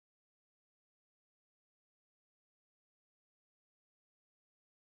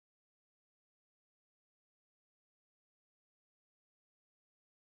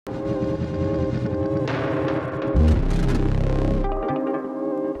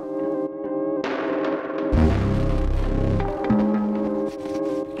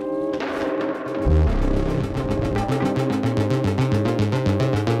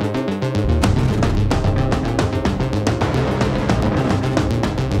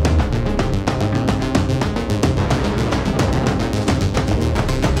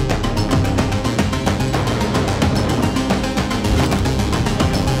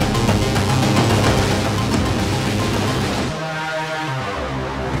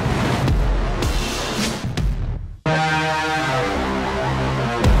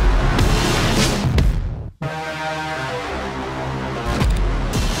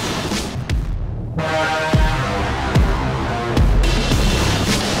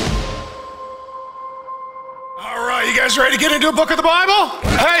You guys ready to get into a book of the Bible?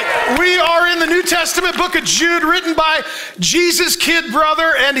 Hey, we are in the New Testament book of Jude, written by Jesus' kid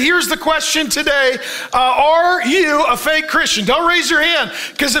brother. And here's the question today. Are you a fake Christian? Don't raise your hand,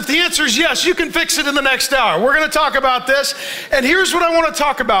 because if the answer is yes, you can fix it in the next hour. We're going to talk about this. And here's what I want to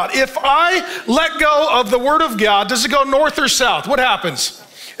talk about. If I let go of the Word of God, does it go north or south? What happens?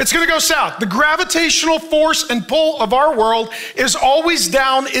 It's going to go south. The gravitational force and pull of our world is always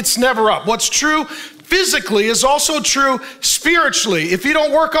down. It's never up. What's true physically is also true spiritually. If you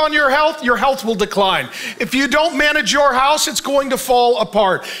don't work on your health will decline. If you don't manage your house, it's going to fall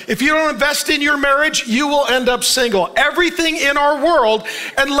apart. If you don't invest in your marriage, you will end up single. Everything in our world,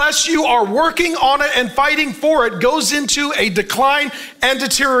 unless you are working on it and fighting for it, goes into a decline and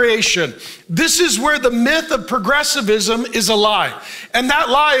deterioration. This is where the myth of progressivism is a lie. And that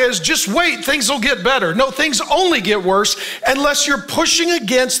lie is, just wait, things will get better. No, things only get worse unless you're pushing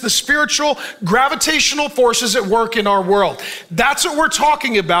against the spiritual gravitational forces at work in our world. That's what we're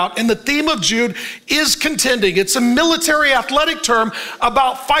talking about. And the theme of Jude is contending. It's a military athletic term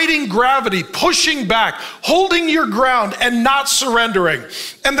about fighting gravity, pushing back, holding your ground, and not surrendering.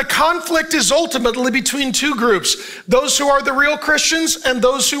 And the conflict is ultimately between two groups, those who are the real Christians and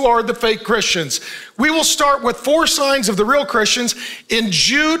those who are the fake Christians. We will start with 4 signs of the real Christians in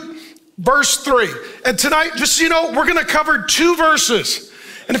Jude, verse 3. And tonight, just so you know, we're going to cover 2 verses.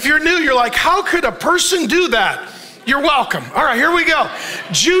 And if you're new, you're like, how could a person do that? You're welcome. All right, here we go.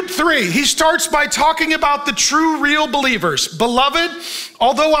 Jude 3, he starts by talking about the true, real believers. Beloved,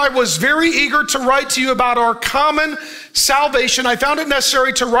 although I was very eager to write to you about our common salvation, I found it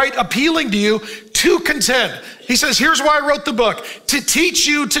necessary to write appealing to you to contend. He says, here's why I wrote the book: to teach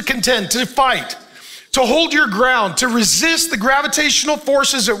you to contend, to fight, to hold your ground, to resist the gravitational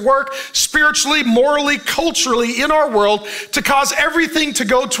forces at work spiritually, morally, culturally in our world, to cause everything to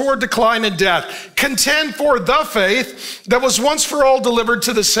go toward decline and death. Contend for the faith that was once for all delivered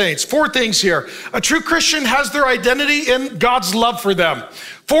to the saints. 4 things here. A true Christian has their identity in God's love for them.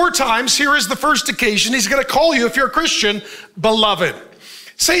 4 times, here is the first occasion, he's going to call you, if you're a Christian, beloved.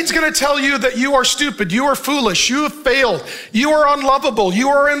 Satan's going to tell you that you are stupid, you are foolish, you have failed, you are unlovable, you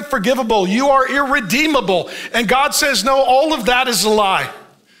are unforgivable, you are irredeemable. And God says, no, all of that is a lie.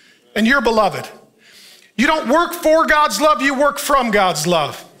 And you're beloved. You don't work for God's love, you work from God's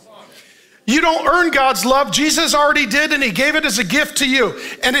love. You don't earn God's love. Jesus already did, and he gave it as a gift to you.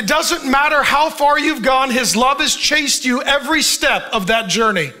 And it doesn't matter how far you've gone, his love has chased you every step of that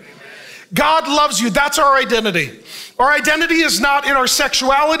journey. God loves you. That's our identity. Our identity is not in our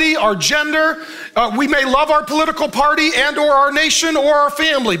sexuality, our gender. We may love our political party and or our nation or our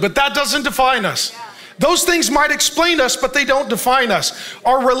family, but that doesn't define us. Those things might explain us, but they don't define us.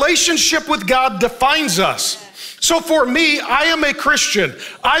 Our relationship with God defines us. So for me, I am a Christian.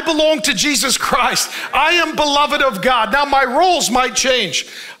 I belong to Jesus Christ. I am beloved of God. Now my roles might change.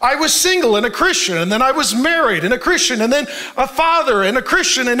 I was single and a Christian, and then I was married and a Christian, and then a father and a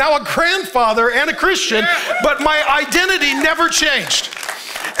Christian, and now a grandfather and a Christian, but my identity never changed.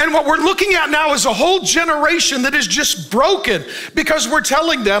 And what we're looking at now is a whole generation that is just broken because we're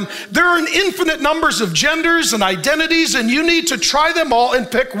telling them there are infinite numbers of genders and identities, and you need to try them all and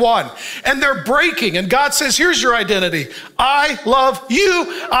pick one. And they're breaking. And God says, here's your identity. I love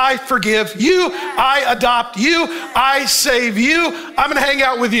you. I forgive you. I adopt you. I save you. I'm going to hang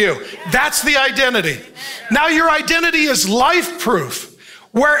out with you. That's the identity. Now your identity is life proof.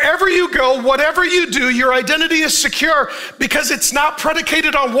 Wherever you go, whatever you do, your identity is secure because it's not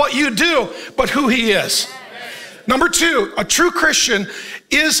predicated on what you do, but who he is. Number 2, a true Christian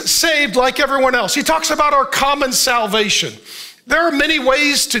is saved like everyone else. He talks about our common salvation. There are many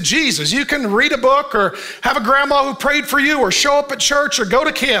ways to Jesus. You can read a book or have a grandma who prayed for you or show up at church or go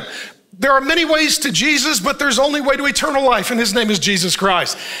to camp. There are many ways to Jesus, but there's only way to eternal life, and his name is Jesus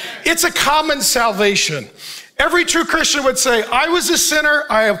Christ. It's a common salvation. Every true Christian would say, I was a sinner,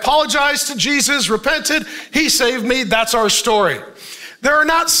 I apologized to Jesus, repented, he saved me. That's our story. There are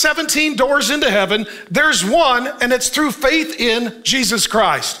not 17 doors into heaven. There's one, and it's through faith in Jesus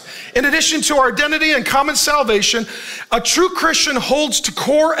Christ. In addition to our identity and common salvation, a true Christian holds to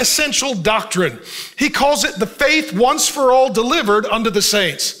core essential doctrine. He calls it the faith once for all delivered unto the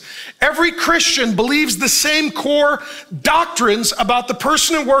saints. Every Christian believes the same core doctrines about the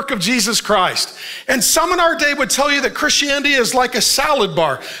person and work of Jesus Christ. And some in our day would tell you that Christianity is like a salad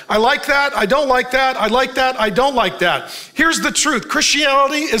bar. I like that, I don't like that, I like that, I don't like that. Here's the truth.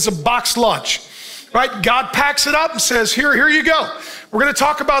 Christianity is a boxed lunch, right? God packs it up and says, here you go. We're going to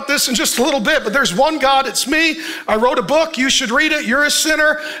talk about this in just a little bit, but there's one God, it's me. I wrote a book, you should read it. You're a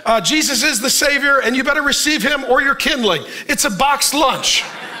sinner. Jesus is the Savior, and you better receive him or you're kindling. It's a boxed lunch.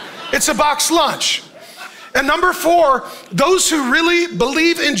 It's a boxed lunch. And number 4, those who really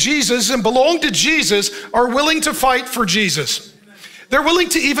believe in Jesus and belong to Jesus are willing to fight for Jesus. They're willing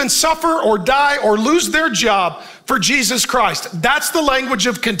to even suffer or die or lose their job for Jesus Christ. That's the language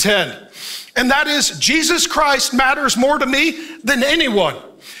of contend. And that is, Jesus Christ matters more to me than anyone.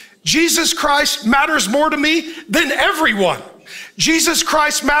 Jesus Christ matters more to me than everyone. Jesus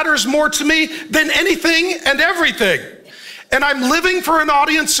Christ matters more to me than anything and everything. And I'm living for an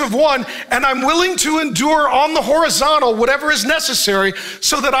audience of one, and I'm willing to endure on the horizontal whatever is necessary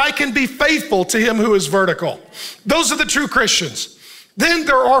so that I can be faithful to him who is vertical. Those are the true Christians. Then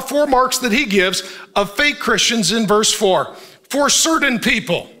there are 4 marks that he gives of fake Christians in verse 4. For certain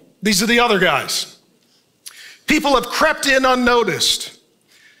people, these are the other guys. People have crept in unnoticed,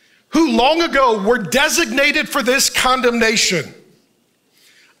 who long ago were designated for this condemnation.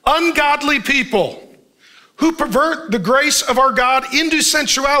 Ungodly people who pervert the grace of our God into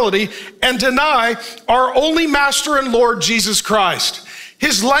sensuality and deny our only Master and Lord, Jesus Christ.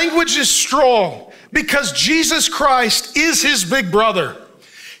 His language is strong because Jesus Christ is his big brother.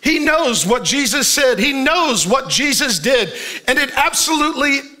 He knows what Jesus said. He knows what Jesus did. And it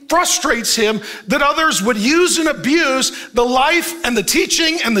absolutely frustrates him that others would use and abuse the life and the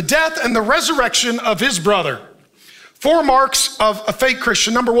teaching and the death and the resurrection of his brother. 4 marks of a fake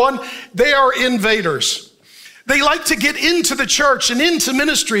Christian. Number 1, they are invaders. They like to get into the church and into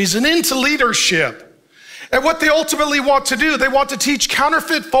ministries and into leadership. And what they ultimately want to do, they want to teach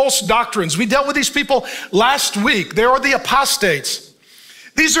counterfeit false doctrines. We dealt with these people last week. They are the apostates.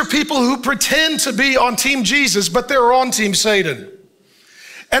 These are people who pretend to be on Team Jesus, but they're on Team Satan.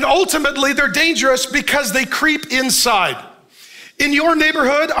 And ultimately, they're dangerous because they creep inside. In your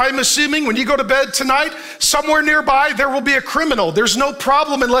neighborhood, I'm assuming when you go to bed tonight, somewhere nearby, there will be a criminal. There's no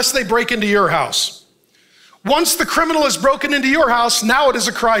problem unless they break into your house. Once the criminal has broken into your house, now it is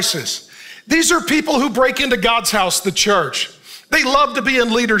a crisis. These are people who break into God's house, the church. They love to be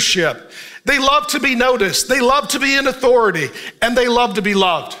in leadership. They love to be noticed. They love to be in authority, and they love to be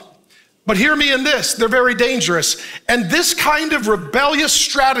loved. But hear me in this, they're very dangerous. And this kind of rebellious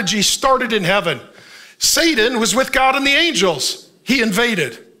strategy started in heaven. Satan was with God and the angels. He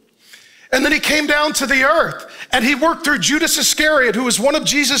invaded. And then he came down to the earth, and he worked through Judas Iscariot, who was one of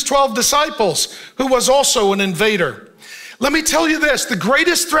Jesus' 12 disciples, who was also an invader. Let me tell you this, the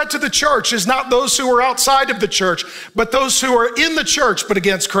greatest threat to the church is not those who are outside of the church, but those who are in the church but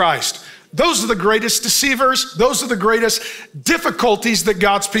against Christ. Those are the greatest deceivers. Those are the greatest difficulties that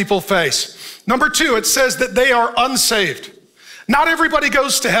God's people face. Number 2, it says that they are unsaved. Not everybody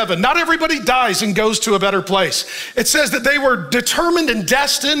goes to heaven. Not everybody dies and goes to a better place. It says that they were determined and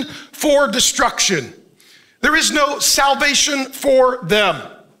destined for destruction. There is no salvation for them.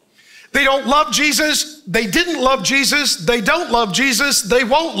 They don't love Jesus. They didn't love Jesus. They don't love Jesus. They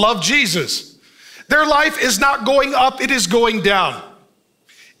won't love Jesus. Their life is not going up. It is going down.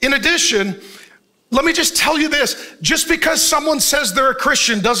 In addition, let me just tell you this. Just because someone says they're a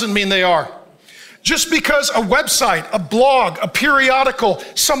Christian doesn't mean they are. Just because a website, a blog, a periodical,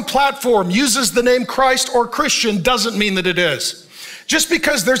 some platform uses the name Christ or Christian doesn't mean that it is. Just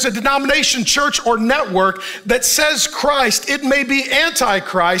because there's a denomination, church, or network that says Christ, it may be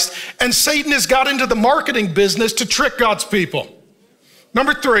anti-Christ, and Satan has got into the marketing business to trick God's people.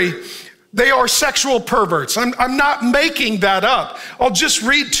 Number 3, they are sexual perverts. I'm not making that up. I'll just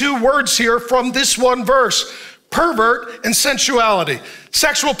read 2 words here from this one verse. Pervert and sensuality.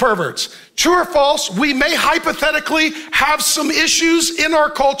 Sexual perverts. True or false, we may hypothetically have some issues in our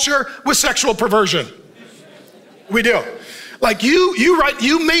culture with sexual perversion. We do. Like you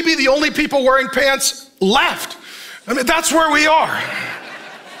may be the only people wearing pants left. I mean, that's where we are.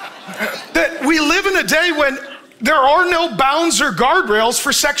 That we live in a day when there are no bounds or guardrails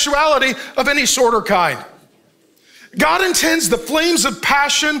for sexuality of any sort or kind. God intends the flames of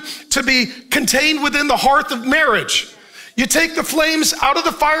passion to be contained within the hearth of marriage. You take the flames out of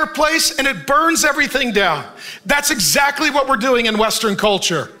the fireplace and it burns everything down. That's exactly what we're doing in Western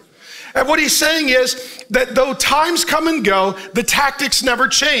culture. And what he's saying is that though times come and go, the tactics never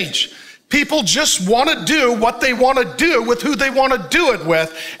change. People just want to do what they want to do with who they want to do it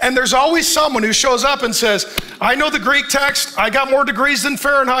with. And there's always someone who shows up and says, I know the Greek text. I got more degrees than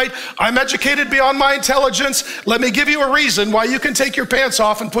Fahrenheit. I'm educated beyond my intelligence. Let me give you a reason why you can take your pants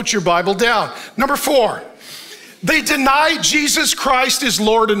off and put your Bible down. Number 4, they deny Jesus Christ is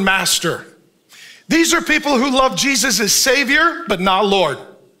Lord and Master. These are people who love Jesus as Savior, but not Lord.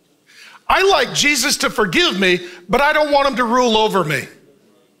 I like Jesus to forgive me, but I don't want him to rule over me.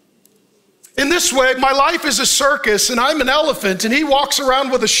 In this way, my life is a circus and I'm an elephant and he walks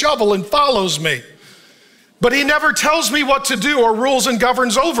around with a shovel and follows me. But he never tells me what to do or rules and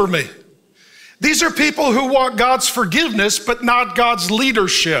governs over me. These are people who want God's forgiveness, but not God's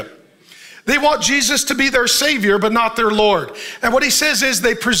leadership. They want Jesus to be their Savior, but not their Lord. And what he says is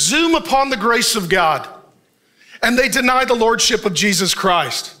they presume upon the grace of God, and they deny the lordship of Jesus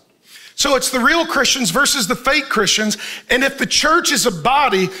Christ. So it's the real Christians versus the fake Christians. And if the church is a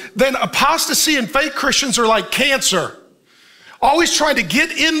body, then apostasy and fake Christians are like cancer, always trying to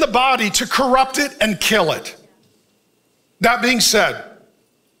get in the body to corrupt it and kill it. That being said,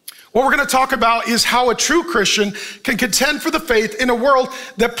 what we're going to talk about is how a true Christian can contend for the faith in a world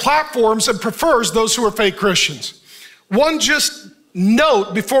that platforms and prefers those who are fake Christians. One just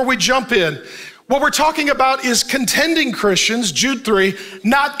note before we jump in. What we're talking about is contending Christians, Jude 3,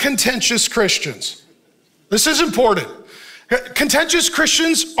 not contentious Christians. This is important. Contentious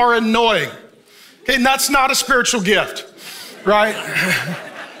Christians are annoying. Okay, and that's not a spiritual gift, right?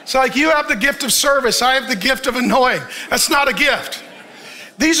 It's like you have the gift of service, I have the gift of annoying. That's not a gift.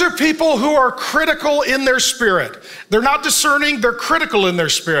 These are people who are critical in their spirit. They're not discerning, they're critical in their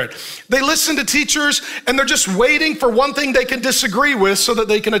spirit. They listen to teachers and they're just waiting for one thing they can disagree with so that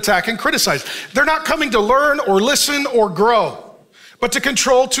they can attack and criticize. They're not coming to learn or listen or grow, but to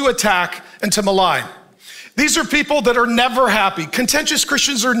control, to attack, and to malign. These are people that are never happy. Contentious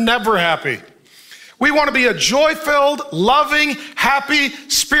Christians are never happy. We want to be a joy-filled, loving, happy,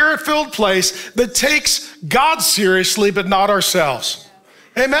 spirit-filled place that takes God seriously, but not ourselves.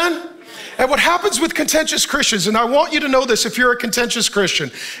 Amen? And what happens with contentious Christians, and I want you to know this if you're a contentious Christian.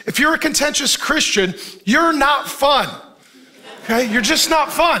 If you're a contentious Christian, you're not fun. Okay? You're just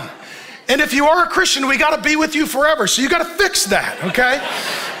not fun. And if you are a Christian, we got to be with you forever. So you got to fix that, okay?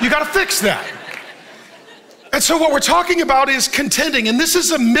 You got to fix that. And so what we're talking about is contending. And this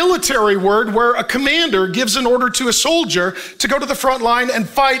is a military word where a commander gives an order to a soldier to go to the front line and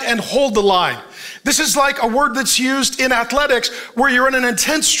fight and hold the line. This is like a word that's used in athletics where you're in an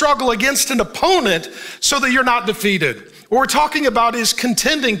intense struggle against an opponent so that you're not defeated. What we're talking about is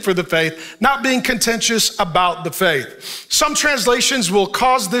contending for the faith, not being contentious about the faith. Some translations will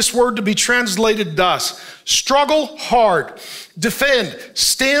cause this word to be translated thus: struggle hard, defend,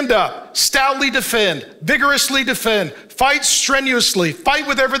 stand up, stoutly defend, vigorously defend, fight strenuously, fight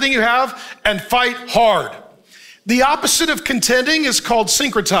with everything you have, and fight hard. The opposite of contending is called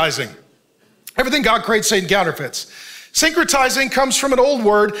syncretizing. Everything God creates, Satan counterfeits. Syncretizing comes from an old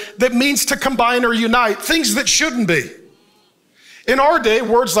word that means to combine or unite, things that shouldn't be. In our day,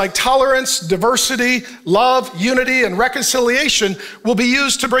 words like tolerance, diversity, love, unity, and reconciliation will be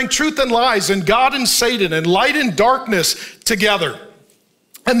used to bring truth and lies and God and Satan and light and darkness together.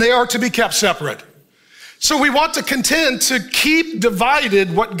 And they are to be kept separate. So we want to contend to keep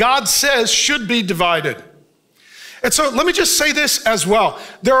divided what God says should be divided. And so let me just say this as well.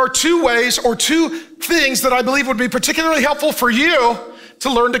 There are two ways or two things that I believe would be particularly helpful for you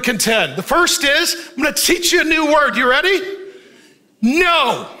to learn to contend. The first is, I'm going to teach you a new word. You ready?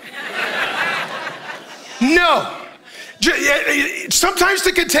 No. No. Sometimes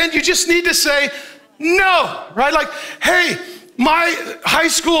to contend, you just need to say no, right? Like, hey, my high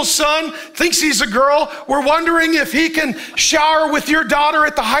school son thinks he's a girl. We're wondering if he can shower with your daughter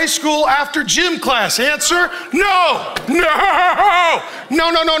at the high school after gym class. Answer, no, no, no,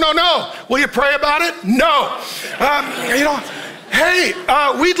 no, no, no, no. Will you pray about it? No. Hey,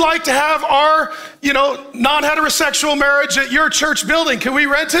 we'd like to have our, non-heterosexual marriage at your church building. Can we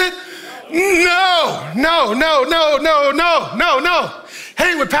rent it? No, no, no, no, no, no, no, no.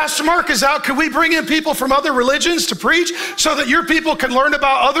 Hey, when Pastor Mark is out, can we bring in people from other religions to preach so that your people can learn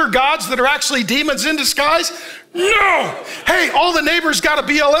about other gods that are actually demons in disguise? No. Hey, all the neighbors got a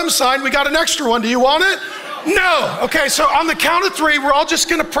BLM sign. We got an extra one. Do you want it? No. Okay, so on the count of three, we're all just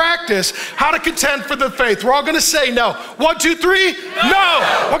going to practice how to contend for the faith. We're all going to say no. 1, 2, 3.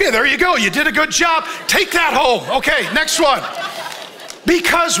 No. Okay, there you go. You did a good job. Take that home. Okay, next one.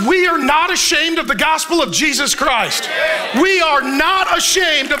 Because we are not ashamed of the gospel of Jesus Christ. We are not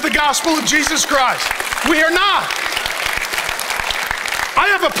ashamed of the gospel of Jesus Christ. We are not. I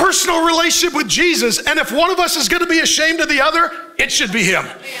have a personal relationship with Jesus, and if one of us is going to be ashamed of the other, it should be him.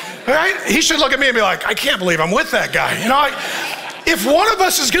 Right? He should look at me and be like, I can't believe I'm with that guy. If one of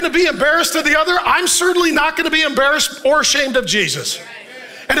us is going to be embarrassed of the other, I'm certainly not going to be embarrassed or ashamed of Jesus.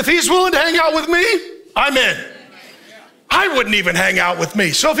 And if he's willing to hang out with me, I'm in. I wouldn't even hang out with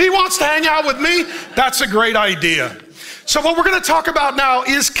me. So if he wants to hang out with me, that's a great idea. So what we're going to talk about now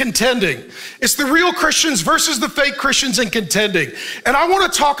is contending. It's the real Christians versus the fake Christians in contending. And I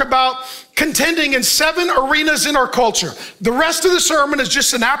want to talk about contending in 7 arenas in our culture. The rest of the sermon is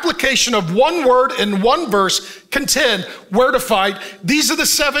just an application of one word in one verse, contend, where to fight. These are the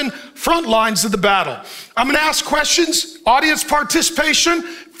 7 front lines of the battle. I'm going to ask questions, audience participation.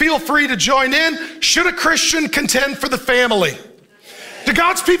 Feel free to join in. Should a Christian contend for the family? Do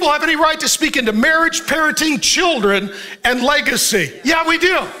God's people have any right to speak into marriage, parenting, children, and legacy? Yeah, we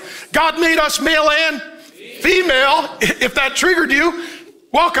do. God made us male and female. If that triggered you,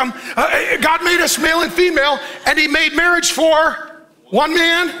 welcome. God made us male and female, and he made marriage for one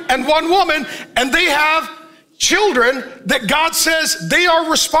man and one woman, and they have children that God says they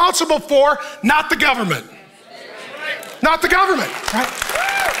are responsible for, not the government. Not the government, right?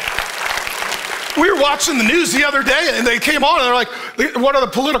 We were watching the news the other day, and they came on, and they're like, one of the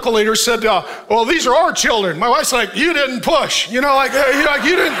political leaders said, well, these are our children. My wife's like, you didn't push. You didn't.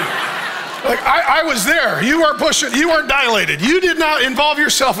 Like, I was there. You weren't pushing. You weren't dilated. You did not involve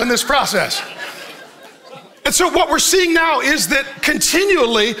yourself in this process. And so what we're seeing now is that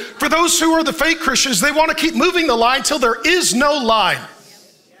continually, for those who are the fake Christians, they want to keep moving the line till there is no line.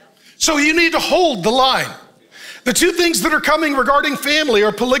 So you need to hold the line. The 2 things that are coming regarding family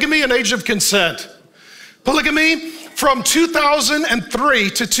are polygamy and age of consent. Polygamy from 2003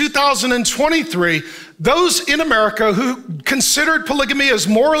 to 2023, those in America who considered polygamy as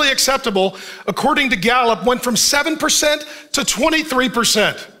morally acceptable, according to Gallup, went from 7% to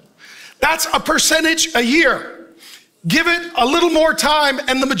 23%. That's a percentage a year. Give it a little more time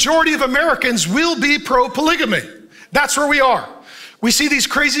and the majority of Americans will be pro-polygamy. That's where we are. We see these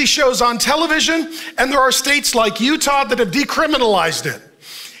crazy shows on television, and there are states like Utah that have decriminalized it.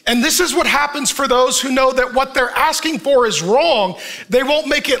 And this is what happens for those who know that what they're asking for is wrong. They won't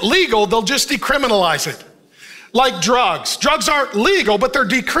make it legal, they'll just decriminalize it. Like drugs. Drugs aren't legal, but they're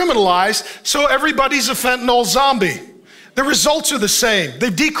decriminalized, so everybody's a fentanyl zombie. The results are the same.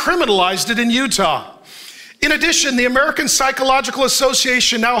 They've decriminalized it in Utah. In addition, the American Psychological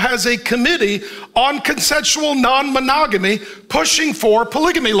Association now has a committee on consensual non-monogamy pushing for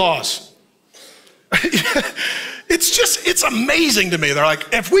polygamy laws. It's amazing to me. They're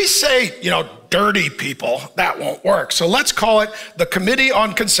like, if we say, dirty people, that won't work. So let's call it the Committee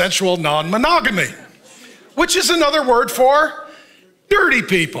on Consensual Non-Monogamy, which is another word for dirty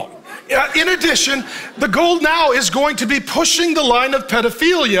people. In addition, the goal now is going to be pushing the line of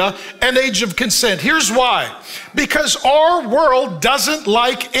pedophilia and age of consent. Here's why. Because our world doesn't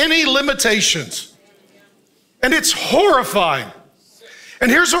like any limitations. And it's horrifying. And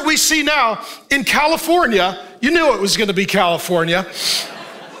here's what we see now in California. You knew it was going to be California.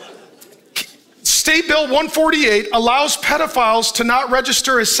 State Bill 148 allows pedophiles to not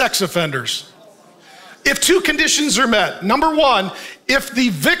register as sex offenders if 2 conditions are met. Number 1, if the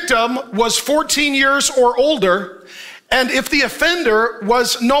victim was 14 years or older, and if the offender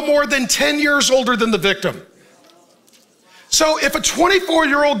was no more than 10 years older than the victim. So if a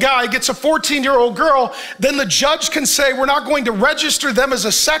 24-year-old guy gets a 14-year-old girl, then the judge can say, we're not going to register them as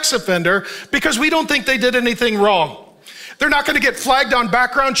a sex offender because we don't think they did anything wrong. They're not going to get flagged on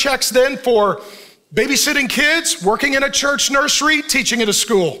background checks then for babysitting kids, working in a church nursery, teaching at a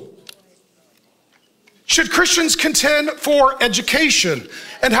school. Should Christians contend for education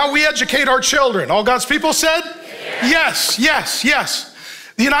and how we educate our children? All God's people said? Yes, yes, yes.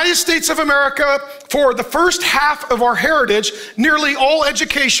 The United States of America, for the first half of our heritage, nearly all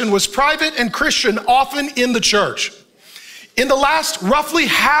education was private and Christian, often in the church. In the last roughly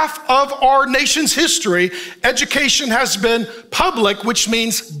half of our nation's history, education has been public, which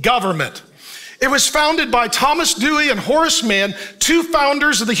means government. It was founded by Thomas Dewey and Horace Mann, 2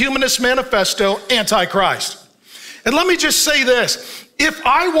 founders of the Humanist Manifesto, Antichrist. And let me just say this. If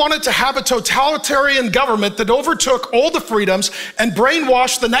I wanted to have a totalitarian government that overtook all the freedoms and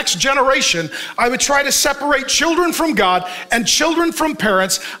brainwashed the next generation, I would try to separate children from God and children from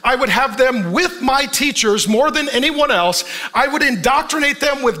parents. I would have them with my teachers more than anyone else. I would indoctrinate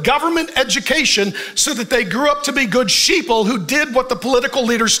them with government education so that they grew up to be good sheeple who did what the political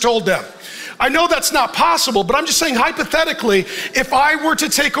leaders told them. I know that's not possible, but I'm just saying hypothetically, if I were to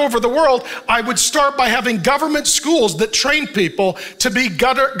take over the world, I would start by having government schools that train people to be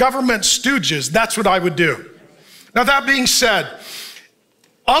government stooges. That's what I would do. Now, that being said,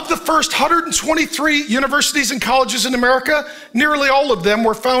 of the first 123 universities and colleges in America, nearly all of them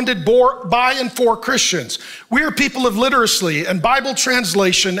were founded by and for Christians. We are people of literacy and Bible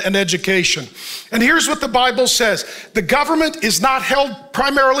translation and education. And here's what the Bible says. The government is not held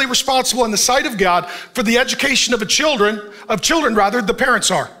primarily responsible in the sight of God for the education of children, the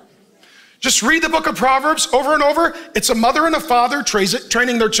parents are. Just read the book of Proverbs over and over. It's a mother and a father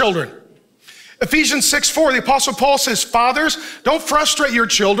training their children. Ephesians 6:4, the Apostle Paul says, fathers, don't frustrate your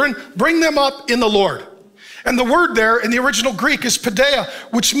children, bring them up in the Lord. And the word there in the original Greek is paideia,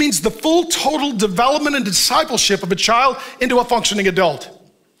 which means the full total development and discipleship of a child into a functioning adult.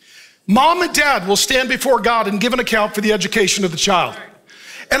 Mom and dad will stand before God and give an account for the education of the child.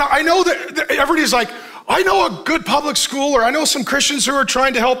 And I know that everybody's like, I know a good public school, or I know some Christians who are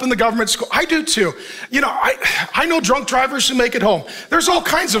trying to help in the government school. I do too. You know, I know drunk drivers who make it home. There's all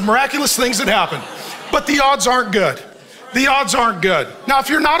kinds of miraculous things that happen, but the odds aren't good. The odds aren't good. Now, if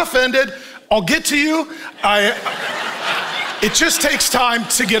you're not offended, I'll get to you. It just takes time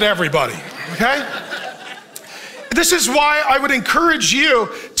to get everybody, okay? This is why I would encourage you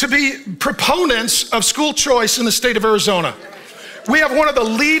to be proponents of school choice in the state of Arizona. We have one of the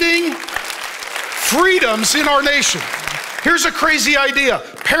leading freedoms in our nation. Here's a crazy idea.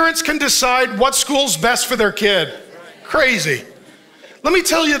 Parents can decide what school's best for their kid. Crazy. Let me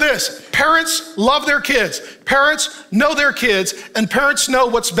tell you this. Parents love their kids. Parents know their kids, and parents know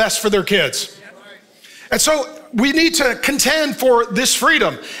what's best for their kids. And so we need to contend for this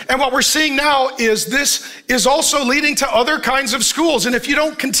freedom. And what we're seeing now is this is also leading to other kinds of schools. And if you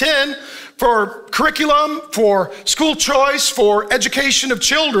don't contend for curriculum, for school choice, for education of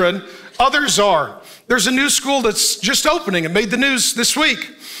children, others are. There's a new school that's just opening. It made the news this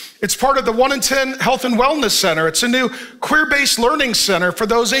week. It's part of the 1 in 10 Health and Wellness Center. It's a new queer-based learning center for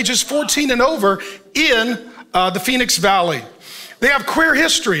those ages 14 and over in the Phoenix Valley. They have queer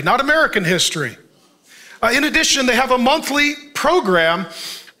history, not American history. In addition, they have a monthly program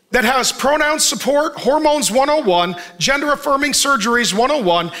that has pronoun support, hormones 101, gender-affirming surgeries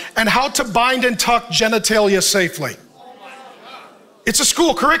 101, and how to bind and tuck genitalia safely. It's a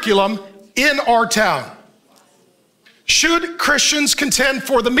school curriculum in our town. Should Christians contend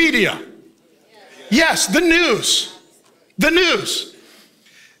for the media? Yes, the news. The news.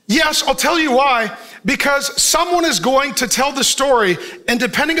 Yes, I'll tell you why. Because someone is going to tell the story, and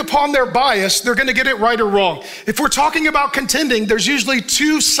depending upon their bias, they're going to get it right or wrong. If we're talking about contending, there's usually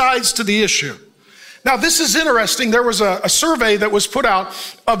two sides to the issue. Now, this is interesting. There was a survey that was put out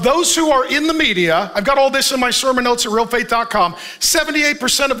of those who are in the media. I've got all this in my sermon notes at realfaith.com.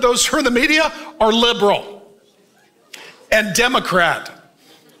 78% of those who are in the media are liberal and Democrat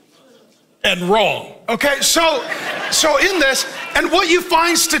and wrong. Okay, so in this, and what you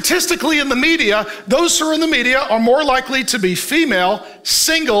find statistically in the media, those who are in the media are more likely to be female,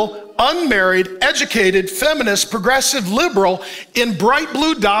 single, unmarried, educated, feminist, progressive, liberal in bright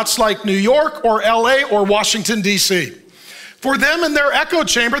blue dots like New York or LA or Washington, D.C. For them in their echo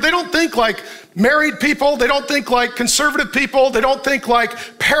chamber, they don't think like married people, they don't think like conservative people, they don't think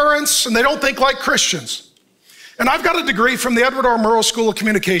like parents, and they don't think like Christians. And I've got a degree from the Edward R. Murrow School of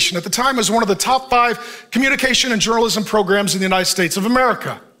Communication. At the time, it was one of the top 5 communication and journalism programs in the United States of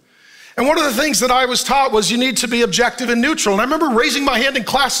America. And one of the things that I was taught was you need to be objective and neutral. And I remember raising my hand in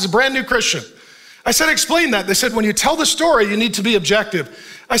class as a brand new Christian. I said, explain that. They said, when you tell the story, you need to be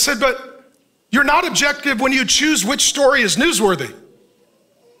objective. I said, but you're not objective when you choose which story is newsworthy.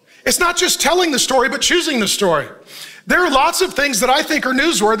 It's not just telling the story, but choosing the story. There are lots of things that I think are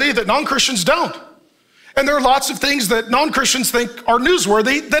newsworthy that non-Christians don't. And there are lots of things that non-Christians think are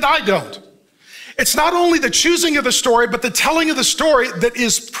newsworthy that I don't. It's not only the choosing of the story, but the telling of the story that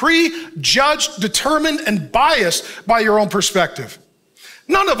is prejudged, determined, and biased by your own perspective.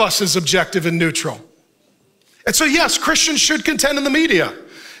 None of us is objective and neutral. And so yes, Christians should contend in the media.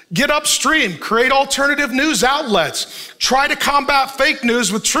 Get upstream, create alternative news outlets. Try to combat fake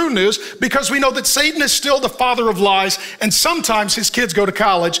news with true news, because we know that Satan is still the father of lies, and sometimes his kids go to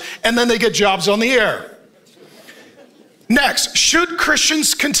college and then they get jobs on the air. Next, should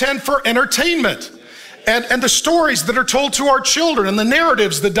Christians contend for entertainment and the stories that are told to our children and the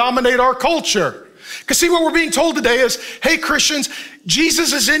narratives that dominate our culture? Because see, what we're being told today is, hey Christians,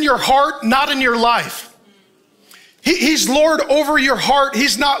 Jesus is in your heart, not in your life. He's Lord over your heart.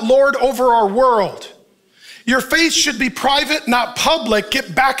 He's not Lord over our world. Your faith should be private, not public.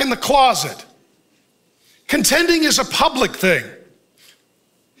 Get back in the closet. Contending is a public thing.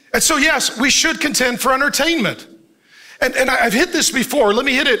 And so yes, we should contend for entertainment. And I've hit this before. Let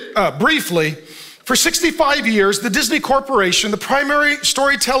me hit it briefly. For 65 years, the Disney Corporation, the primary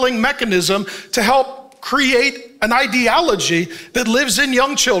storytelling mechanism to help create an ideology that lives in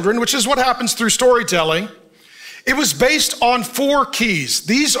young children, which is what happens through storytelling, it was based on 4 keys.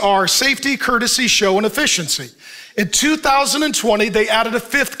 These are safety, courtesy, show, and efficiency. In 2020, they added a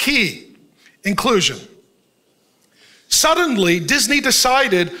 5th key, inclusion. Suddenly, Disney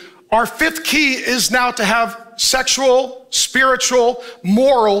decided our 5th key is now to have sexual, spiritual,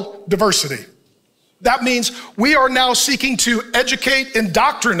 moral diversity. That means we are now seeking to educate,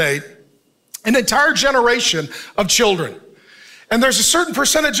 indoctrinate an entire generation of children. And there's a certain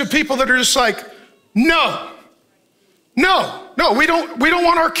percentage of people that are just like, no, we don't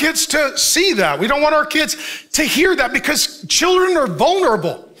want our kids to see that. We don't want our kids to hear that because children are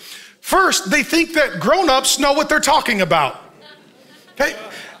vulnerable. First, they think that grown-ups know what they're talking about. Okay?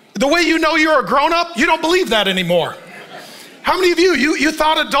 The way you know you're a grown-up, you don't believe that anymore. How many of you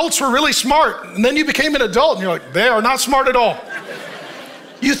thought adults were really smart, and then you became an adult, and you're like, they are not smart at all.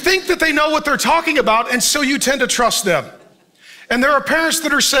 You think that they know what they're talking about, and so you tend to trust them. And there are parents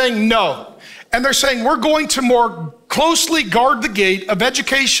that are saying no, and they're saying we're going to more closely guard the gate of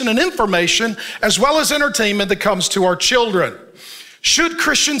education and information, as well as entertainment that comes to our children. Should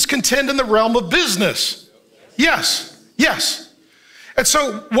Christians contend in the realm of business? Yes, yes. And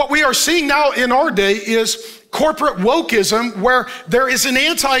so what we are seeing now in our day is corporate wokeism, where there is an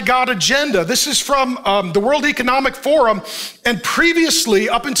anti-God agenda. This is from the World Economic Forum. And previously,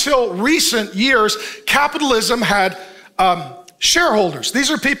 up until recent years, capitalism had shareholders. These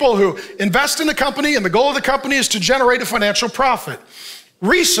are people who invest in a company, and the goal of the company is to generate a financial profit.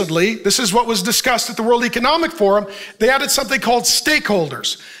 Recently, this is what was discussed at the World Economic Forum, they added something called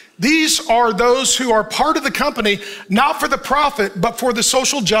stakeholders. These are those who are part of the company, not for the profit, but for the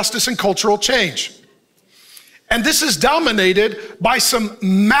social justice and cultural change. And this is dominated by some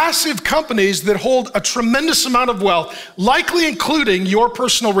massive companies that hold a tremendous amount of wealth, likely including your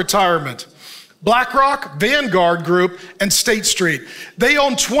personal retirement. BlackRock, Vanguard Group, and State Street. They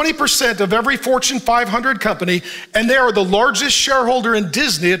own 20% of every Fortune 500 company, and they are the largest shareholder in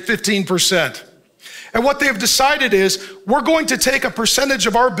Disney at 15%. And what they've decided is, we're going to take a percentage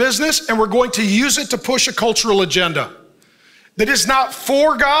of our business and we're going to use it to push a cultural agenda that is not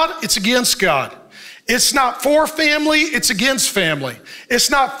for God, it's against God. It's not for family, it's against family. It's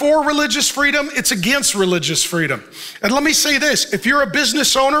not for religious freedom, it's against religious freedom. And let me say this, if you're a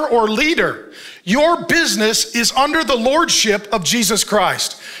business owner or leader, your business is under the lordship of Jesus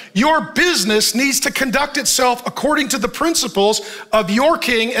Christ. Your business needs to conduct itself according to the principles of your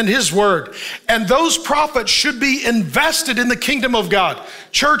King and his word. And those profits should be invested in the kingdom of God.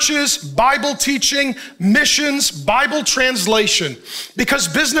 Churches, Bible teaching, missions, Bible translation. Because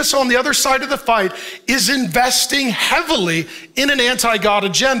business on the other side of the fight is investing heavily in an anti-God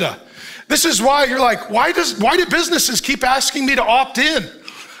agenda. This is why you're like, why do businesses keep asking me to opt in?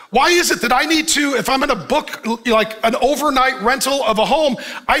 Why is it that I need to, if I'm going to book like an overnight rental of a home,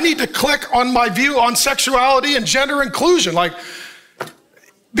 I need to click on my view on sexuality and gender inclusion?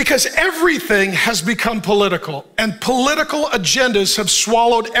 Because everything has become political, and political agendas have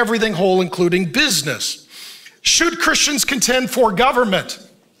swallowed everything whole, including business. Should Christians contend for government?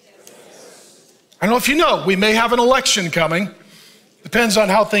 I don't know if you know, we may have an election coming. Depends on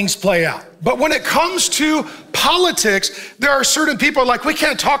how things play out. But when it comes to politics, there are certain people like, we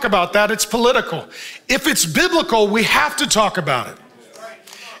can't talk about that, it's political. If it's biblical, we have to talk about it.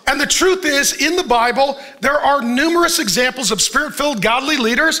 And the truth is, in the Bible, there are numerous examples of spirit-filled godly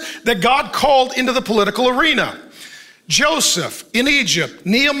leaders that God called into the political arena. Joseph in Egypt,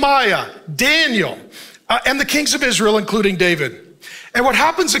 Nehemiah, Daniel, and the kings of Israel, including David. And what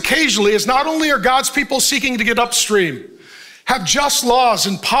happens occasionally is not only are God's people seeking to get upstream, have just laws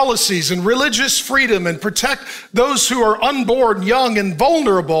and policies and religious freedom and protect those who are unborn, young, and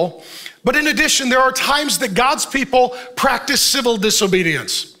vulnerable. But in addition, there are times that God's people practice civil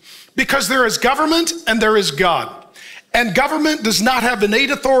disobedience because there is government and there is God. And government does not have innate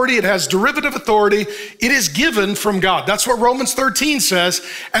authority, it has derivative authority. It is given from God. That's what Romans 13 says.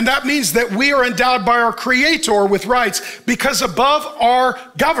 And that means that we are endowed by our Creator with rights because above our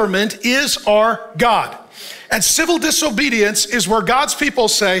government is our God. And civil disobedience is where God's people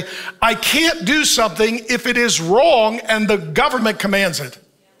say, I can't do something if it is wrong and the government commands it.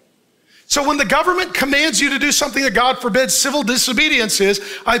 So when the government commands you to do something that God forbids, civil disobedience is,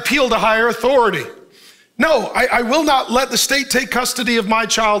 I appeal to higher authority. No, I will not let the state take custody of my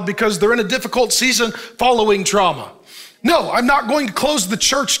child because they're in a difficult season following trauma. No, I'm not going to close the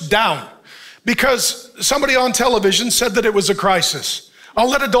church down because somebody on television said that it was a crisis. I'll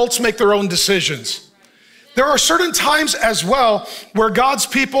let adults make their own decisions. There are certain times as well where God's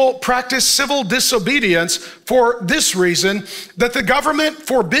people practice civil disobedience for this reason, that the government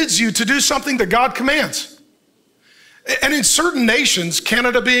forbids you to do something that God commands. And in certain nations,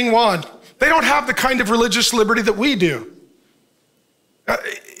 Canada being one, they don't have the kind of religious liberty that we do.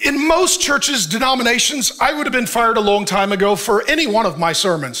 In most churches, denominations, I would have been fired a long time ago for any one of my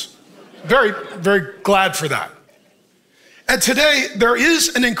sermons. Very, very glad for that. And today, there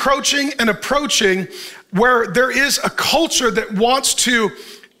is an encroaching and approaching where there is a culture that wants to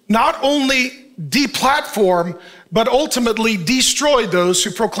not only deplatform, but ultimately destroy those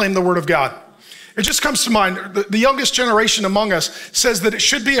who proclaim the word of God. It just comes to mind, the youngest generation among us says that it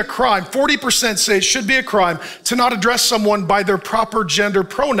should be a crime. 40% say it should be a crime to not address someone by their proper gender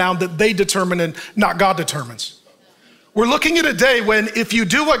pronoun that they determine and not God determines. We're looking at a day when if you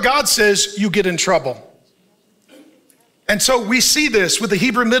do what God says, you get in trouble. And so we see this with the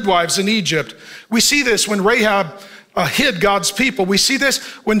Hebrew midwives in Egypt. We see this when Rahab hid God's people. We see this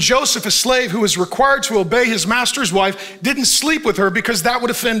when Joseph, a slave who was required to obey his master's wife, didn't sleep with her because that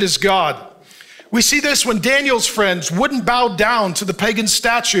would offend his God. We see this when Daniel's friends wouldn't bow down to the pagan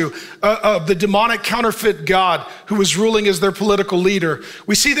statue of the demonic counterfeit God who was ruling as their political leader.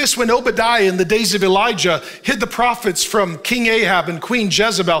 We see this when Obadiah in the days of Elijah hid the prophets from King Ahab and Queen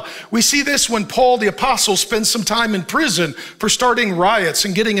Jezebel. We see this when Paul the apostle spends some time in prison for starting riots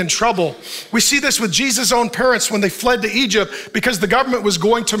and getting in trouble. We see this with Jesus' own parents when they fled to Egypt because the government was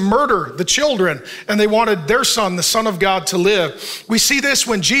going to murder the children and they wanted their son, the Son of God, to live. We see this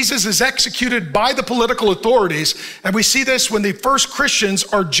when Jesus is executed by the political authorities, and we see this when the first Christians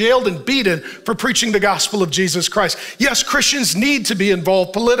are jailed and beaten for preaching the gospel of Jesus Christ. Yes, Christians need to be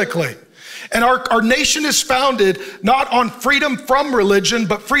involved politically. And our nation is founded not on freedom from religion,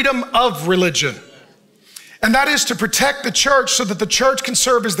 but freedom of religion. And that is to protect the church so that the church can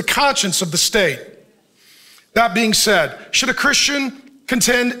serve as the conscience of the state. That being said, should a Christian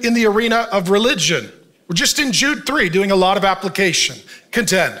contend in the arena of religion? We're just in Jude 3 doing a lot of application.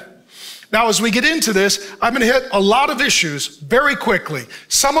 Contend. Now, as we get into this, I'm going to hit a lot of issues very quickly.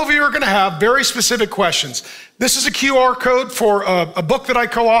 Some of you are going to have very specific questions. This is a QR code for a book that I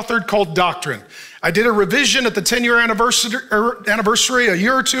co-authored called Doctrine. I did a revision at the 10-year anniversary a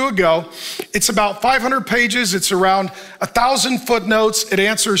year or two ago. It's about 500 pages. It's around 1,000 footnotes. It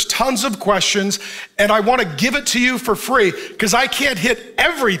answers tons of questions, and I want to give it to you for free because I can't hit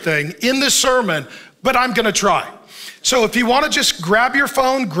everything in this sermon, but I'm going to try. So if you want to just grab your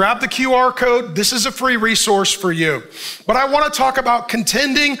phone, grab the QR code, this is a free resource for you. But I want to talk about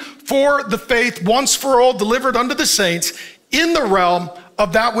contending for the faith once for all delivered unto the saints in the realm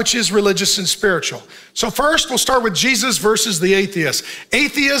of that which is religious and spiritual. So first, we'll start with Jesus versus the atheist.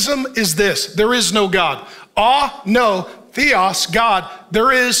 Atheism is this: there is no God. No, theos, God,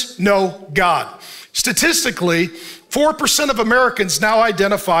 there is no God. Statistically, 4% of Americans now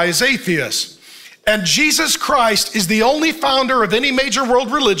identify as atheists. And Jesus Christ is the only founder of any major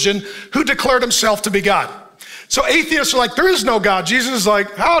world religion who declared himself to be God. So atheists are like, there is no God. Jesus is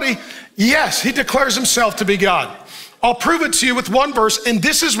like, howdy. Yes, he declares himself to be God. I'll prove it to you with one verse, and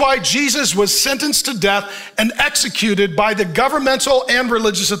this is why Jesus was sentenced to death and executed by the governmental and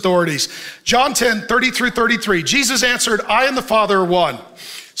religious authorities. John 10, 30 through 33, Jesus answered, I and the Father are one.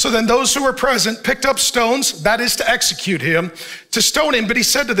 So then those who were present picked up stones, that is to execute him, to stone him. But he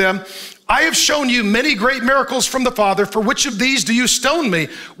said to them, I have shown you many great miracles from the Father. For which of these do you stone me?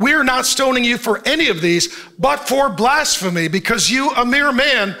 We are not stoning you for any of these, but for blasphemy, because you, a mere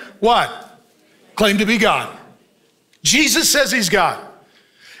man, what? Claim to be God. Jesus says he's God.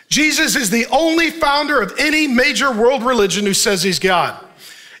 Jesus is the only founder of any major world religion who says he's God.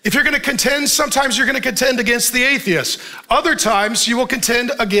 If you're going to contend, sometimes you're going to contend against the atheists. Other times you will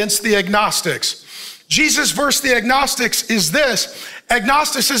contend against the agnostics. Jesus versus the agnostics is this: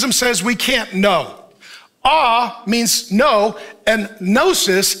 agnosticism says we can't know. Means no, and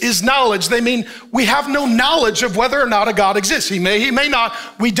gnosis is knowledge. They mean we have no knowledge of whether or not a God exists. He may not.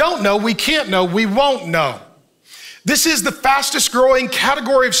 We don't know, we can't know, we won't know. This is the fastest growing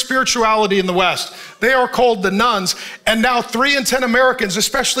category of spirituality in the West. They are called the nuns, and now 3 in 10 Americans,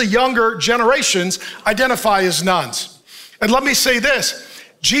 especially younger generations, identify as nuns. And let me say this: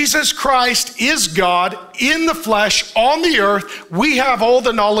 Jesus Christ is God in the flesh on the earth. We have all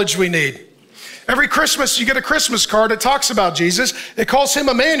the knowledge we need. Every Christmas, you get a Christmas card that talks about Jesus. It calls him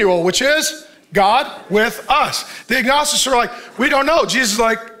Emmanuel, which is God with us. The agnostics are like, we don't know. Jesus is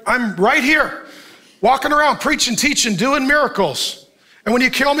like, I'm right here, walking around, preaching, teaching, doing miracles. And when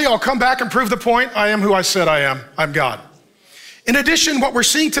you kill me, I'll come back and prove the point. I am who I said I am. I'm God. In addition, what we're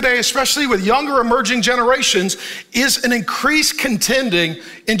seeing today, especially with younger emerging generations, is an increased contending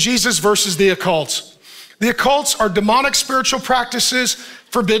in Jesus versus the occults. The occults are demonic spiritual practices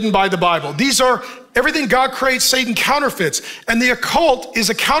forbidden by the Bible. These are everything God creates, Satan counterfeits. And the occult is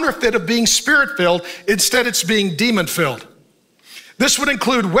a counterfeit of being spirit-filled. Instead, it's being demon-filled. This would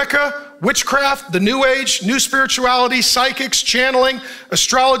include Wicca, witchcraft, the New Age, new spirituality, psychics, channeling,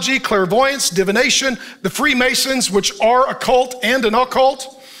 astrology, clairvoyance, divination, the Freemasons, which are occult and an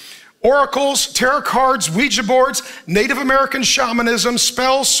occult. oracles, tarot cards, Ouija boards, Native American shamanism,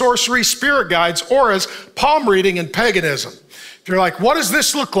 spells, sorcery, spirit guides, auras, palm reading, and paganism. If you're like, what does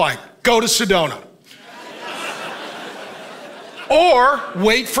this look like? Go to Sedona. Or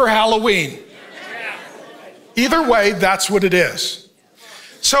wait for Halloween. Either way, that's what it is.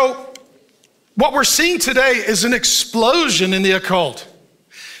 So what we're seeing today is an explosion in the occult.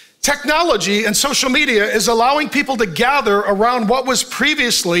 Technology and social media is allowing people to gather around what was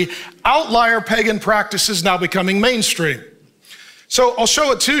previously outlier pagan practices now becoming mainstream. So I'll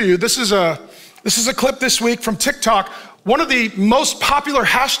show it to you. This is a clip this week from TikTok. One of the most popular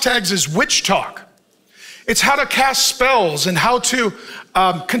hashtags is Witchtok. It's how to cast spells and how to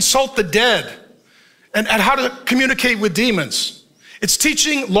consult the dead and how to communicate with demons. It's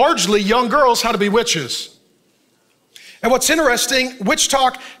teaching largely young girls how to be witches. And what's interesting,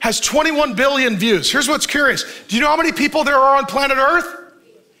 Witchtok has 21 billion views. Here's what's curious. Do you know how many people there are on planet Earth?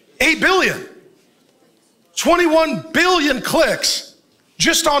 8 billion. 21 billion clicks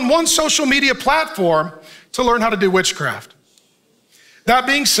just on one social media platform to learn how to do witchcraft. That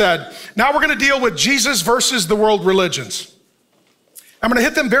being said, now we're going to deal with Jesus versus the world religions. I'm going to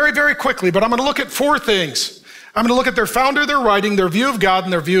hit them very, very quickly, but I'm going to look at 4 things. I'm going to look at their founder, their writing, their view of God,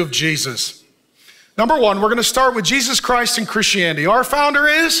 and their view of Jesus. Number 1, we're going to start with Jesus Christ and Christianity. Our founder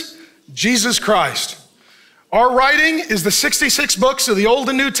is Jesus Christ. Our writing is the 66 books of the Old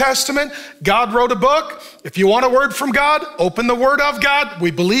and New Testament. God wrote a book. If you want a word from God, open the Word of God. We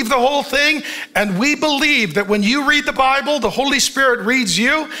believe the whole thing, and we believe that when you read the Bible, the Holy Spirit reads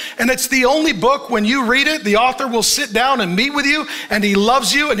you, and it's the only book when you read it, the author will sit down and meet with you, and he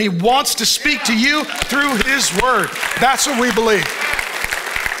loves you, and he wants to speak to you through his Word. That's what we believe.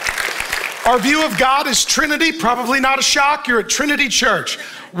 Our view of God is Trinity, probably not a shock. You're at Trinity Church.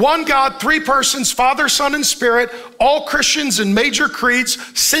 One God, 3 persons, Father, Son, and Spirit. All Christians in major creeds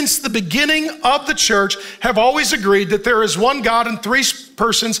since the beginning of the church have always agreed that there is one God in 3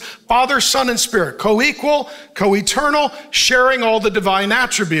 persons, Father, Son, and Spirit. Co-equal, co-eternal, sharing all the divine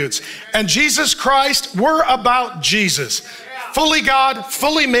attributes. And Jesus Christ, we're about Jesus. Fully God,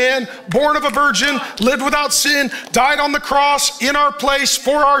 fully man, born of a virgin, lived without sin, died on the cross in our place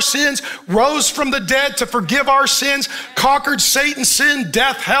for our sins, rose from the dead to forgive our sins, conquered Satan, sin,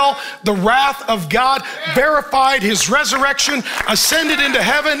 death, hell, the wrath of God, verified his resurrection, ascended into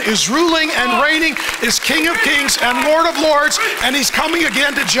heaven, is ruling and reigning, is King of kings and Lord of lords, and he's coming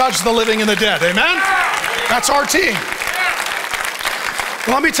again to judge the living and the dead. Amen? That's our team.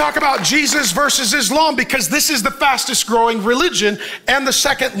 Let me talk about Jesus versus Islam, because this is the fastest growing religion and the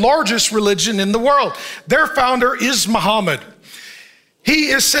second largest religion in the world. Their founder is Muhammad. He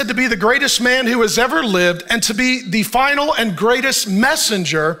is said to be the greatest man who has ever lived and to be the final and greatest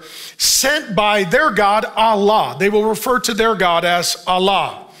messenger sent by their God, Allah. They will refer to their God as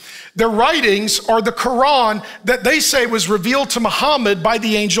Allah. Their writings are the Quran that they say was revealed to Muhammad by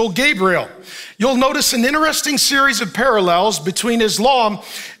the angel Gabriel. You'll notice an interesting series of parallels between Islam,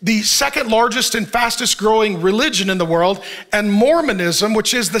 the second largest and fastest growing religion in the world, and Mormonism,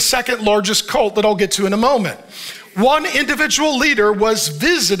 which is the second largest cult that I'll get to in a moment. One individual leader was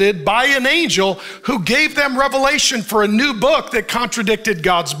visited by an angel who gave them revelation for a new book that contradicted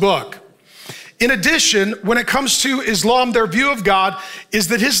God's book. In addition, when it comes to Islam, their view of God is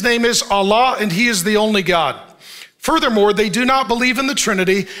that his name is Allah and he is the only God. Furthermore, they do not believe in the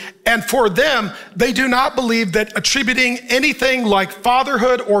Trinity, and for them, they do not believe that attributing anything like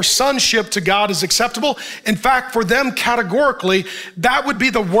fatherhood or sonship to God is acceptable. In fact, for them, categorically, that would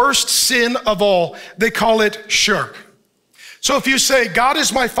be the worst sin of all. They call it shirk. So if you say, God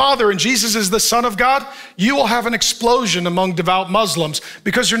is my father and Jesus is the Son of God, you will have an explosion among devout Muslims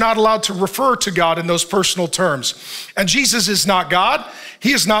because you're not allowed to refer to God in those personal terms. And Jesus is not God.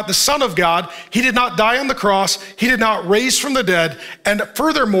 He is not the Son of God. He did not die on the cross. He did not raise from the dead. And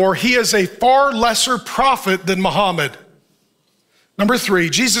furthermore, he is a far lesser prophet than Muhammad. Number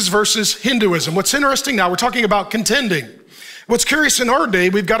 3, Jesus versus Hinduism. What's interesting now, we're talking about contending. What's curious, in our day,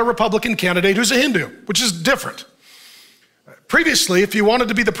 we've got a Republican candidate who's a Hindu, which is different. Previously, if you wanted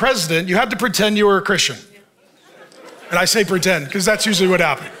to be the president, you had to pretend you were a Christian. And I say pretend because that's usually what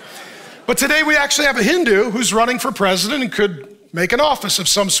happened. But today we actually have a Hindu who's running for president and could make an office of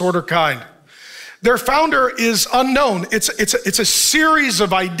some sort or kind. Their founder is unknown. It's a series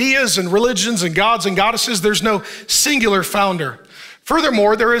of ideas and religions and gods and goddesses. There's no singular founder.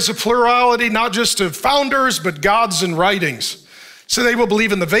 Furthermore, there is a plurality not just of founders, but gods and writings. So they will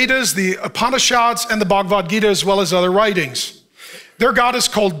believe in the Vedas, the Upanishads, and the Bhagavad Gita, as well as other writings. Their God is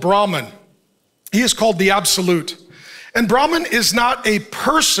called Brahman. He is called the Absolute. And Brahman is not a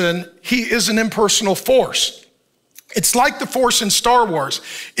person, he is an impersonal force. It's like the Force in Star Wars.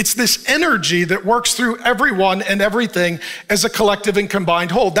 It's this energy that works through everyone and everything as a collective and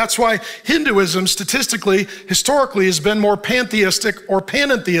combined whole. That's why Hinduism, statistically, historically, has been more pantheistic or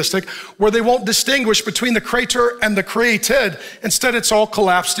panentheistic, where they won't distinguish between the creator and the created. Instead, it's all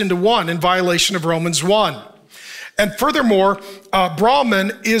collapsed into one in violation of Romans 1. And furthermore,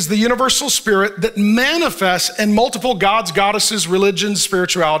 Brahman is the universal spirit that manifests in multiple gods, goddesses, religions,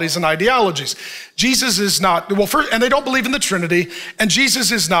 spiritualities, and ideologies. Jesus is not, and they don't believe in the Trinity, and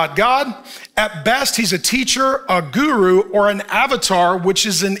Jesus is not God. At best, he's a teacher, a guru, or an avatar, which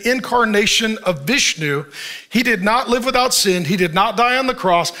is an incarnation of Vishnu. He did not live without sin. He did not die on the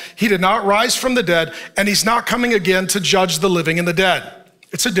cross. He did not rise from the dead, and he's not coming again to judge the living and the dead.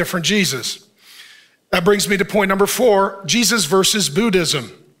 It's a different Jesus. That brings me to point number 4, Jesus versus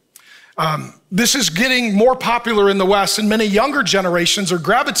Buddhism. This is getting more popular in the West, and many younger generations are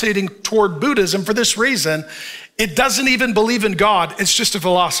gravitating toward Buddhism for this reason. It doesn't even believe in God. It's just a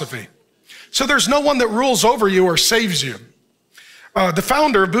philosophy. So there's no one that rules over you or saves you. The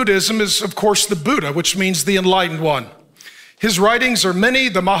founder of Buddhism is, of course, the Buddha, which means the enlightened one. His writings are many,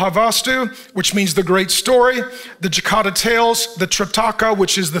 the Mahavastu, which means the great story, the Jataka tales, the Triptaka,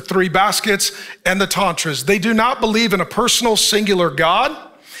 which is the 3 baskets, and the Tantras. They do not believe in a personal singular God,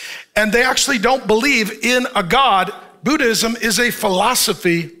 and they actually don't believe in a God. Buddhism is a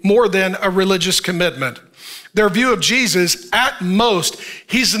philosophy more than a religious commitment. Their view of Jesus, at most,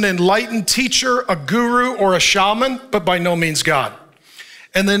 he's an enlightened teacher, a guru, or a shaman, but by no means God.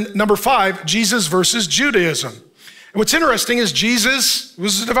 And then number 5, Jesus versus Judaism. And what's interesting is Jesus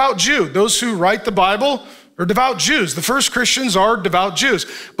was a devout Jew. Those who write the Bible are devout Jews. The first Christians are devout Jews.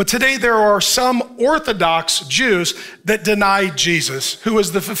 But today there are some Orthodox Jews that deny Jesus, who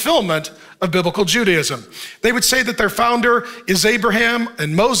is the fulfillment of biblical Judaism. They would say that their founder is Abraham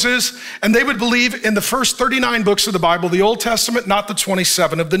and Moses, and they would believe in the first 39 books of the Bible, the Old Testament, not the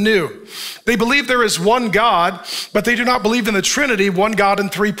 27 of the New. They believe there is one God, but they do not believe in the Trinity, one God in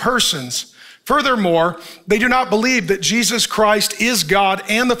 3 persons. Furthermore, they do not believe that Jesus Christ is God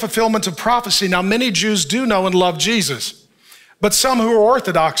and the fulfillment of prophecy. Now, many Jews do know and love Jesus, but some who are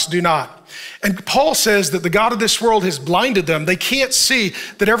Orthodox do not. And Paul says that the God of this world has blinded them. They can't see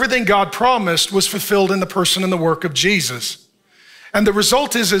that everything God promised was fulfilled in the person and the work of Jesus. And the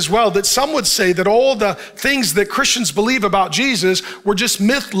result is as well that some would say that all the things that Christians believe about Jesus were just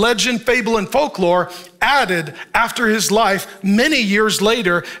myth, legend, fable, and folklore added after his life many years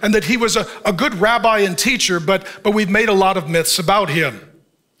later, and that he was a good rabbi and teacher, but we've made a lot of myths about him.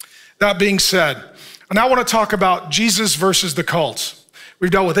 That being said, I now want to talk about Jesus versus the cults. We've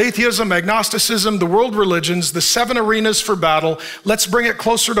dealt with atheism, agnosticism, the world religions, the 7 arenas for battle. Let's bring it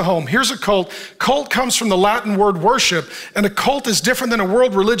closer to home. Here's a cult. Cult comes from the Latin word worship, and a cult is different than a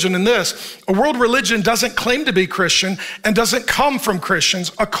world religion in this. A world religion doesn't claim to be Christian and doesn't come from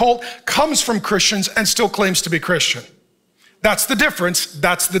Christians. A cult comes from Christians and still claims to be Christian. That's the difference.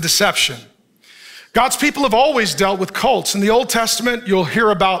 That's the deception. God's people have always dealt with cults. In the Old Testament, you'll hear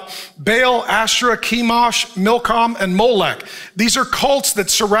about Baal, Asherah, Chemosh, Milcom, and Molech. These are cults that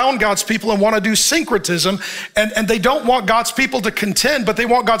surround God's people and want to do syncretism, and they don't want God's people to contend, but they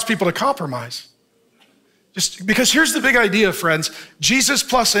want God's people to compromise. Just because here's the big idea, friends. Jesus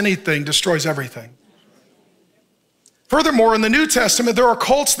plus anything destroys everything. Furthermore, in the New Testament, there are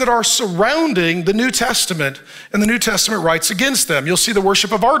cults that are surrounding the New Testament, and the New Testament writes against them. You'll see the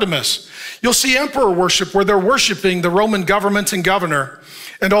worship of Artemis. You'll see emperor worship, where they're worshiping the Roman government and governor,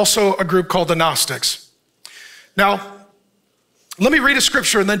 and also a group called the Gnostics. Now, let me read a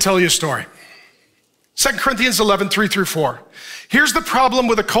scripture and then tell you a story. 2 Corinthians 11, 3-4. Here's the problem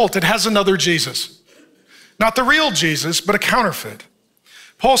with a cult. It has another Jesus. Not the real Jesus, but a counterfeit.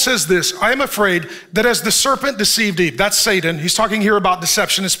 Paul says this, I am afraid that as the serpent deceived Eve, that's Satan, he's talking here about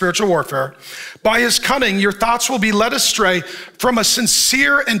deception and spiritual warfare, by his cunning, your thoughts will be led astray from a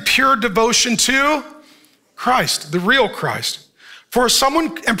sincere and pure devotion to Christ, the real Christ. For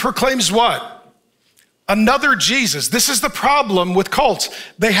someone proclaims what? Another Jesus. This is the problem with cults.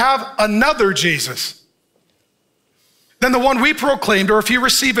 They have another Jesus than the one we proclaimed, or if you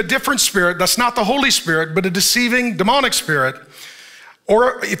receive a different spirit, that's not the Holy Spirit, but a deceiving demonic spirit,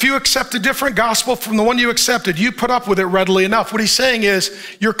 or if you accept a different gospel from the one you accepted, you put up with it readily enough. What he's saying is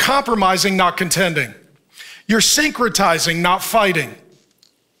you're compromising, not contending. You're syncretizing, not fighting.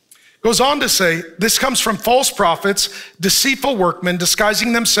 Goes on to say, this comes from false prophets, deceitful workmen,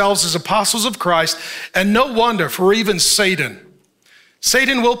 disguising themselves as apostles of Christ, and no wonder, for even Satan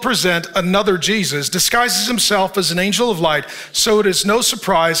will present another Jesus, disguises himself as an angel of light, so it is no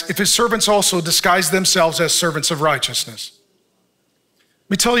surprise if his servants also disguise themselves as servants of righteousness.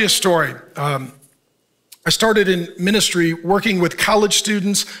 Let me tell you a story. I started in ministry working with college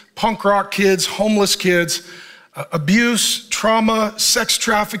students, punk rock kids, homeless kids, abuse, trauma, sex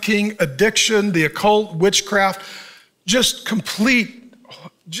trafficking, addiction, the occult, witchcraft, just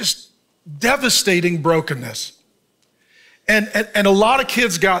devastating brokenness. And a lot of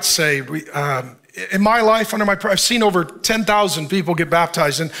kids got saved. In my life, I've seen over 10,000 people get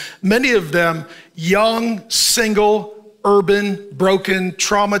baptized, and many of them young, single, urban, broken,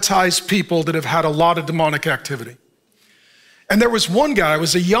 traumatized people that have had a lot of demonic activity. And there was one guy, I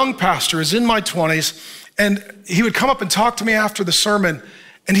was a young pastor, was in my 20s, and he would come up and talk to me after the sermon,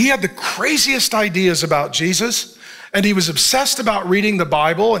 and he had the craziest ideas about Jesus, and he was obsessed about reading the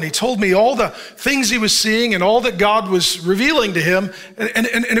Bible, and he told me all the things he was seeing and all that God was revealing to him, and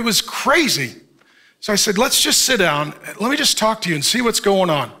it was crazy. So I said, let's just sit down, let me just talk to you and see what's going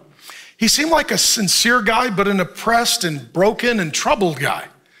on. He seemed like a sincere guy, but an oppressed and broken and troubled guy.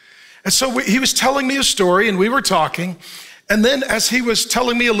 And so he was telling me a story, and we were talking. And then as he was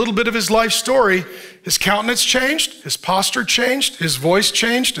telling me a little bit of his life story, his countenance changed, his posture changed, his voice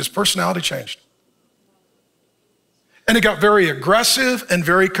changed, his personality changed. And it got very aggressive and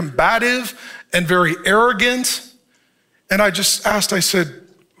very combative and very arrogant. And I just asked, I said,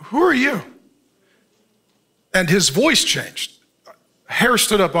 who are you? And his voice changed. Hair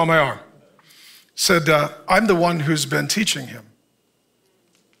stood up on my arm. Said, I'm the one who's been teaching him.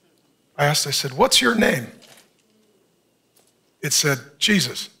 I said, what's your name? It said,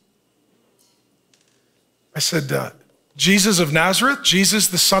 Jesus. I said, Jesus of Nazareth, Jesus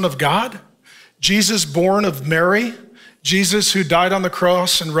the Son of God, Jesus born of Mary, Jesus who died on the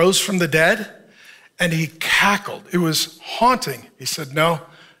cross and rose from the dead. And he cackled. It was haunting. He said, no,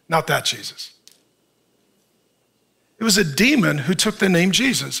 not that Jesus. It was a demon who took the name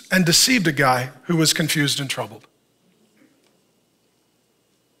Jesus and deceived a guy who was confused and troubled.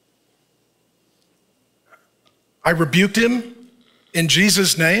 I rebuked him in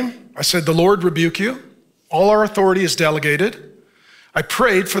Jesus' name. I said, the Lord rebuke you. All our authority is delegated. I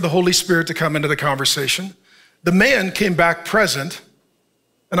prayed for the Holy Spirit to come into the conversation. The man came back present,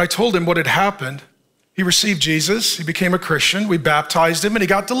 and I told him what had happened. He received Jesus. He became a Christian. We baptized him, and he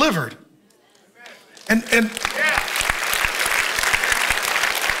got delivered. And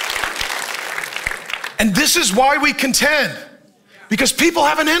this is why we contend, because people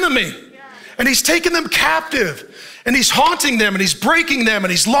have an enemy, and he's taken them captive, and he's haunting them, and he's breaking them,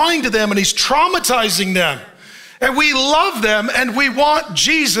 and he's lying to them, and he's traumatizing them. And we love them, and we want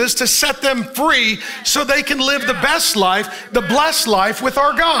Jesus to set them free so they can live the best life, the blessed life with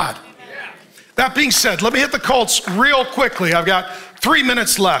our God. That being said, let me hit the cults real quickly. I've got 3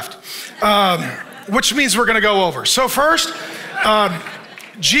 minutes left, which means we're gonna go over. So first,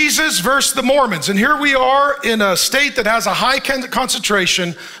 Jesus versus the Mormons. And here we are in a state that has a high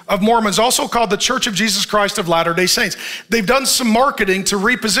concentration of Mormons, also called the Church of Jesus Christ of Latter-day Saints. They've done some marketing to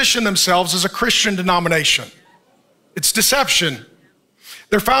reposition themselves as a Christian denomination. It's deception.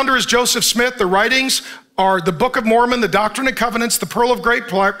 Their founder is Joseph Smith. Their writings are the Book of Mormon, the Doctrine and Covenants, the Pearl of Great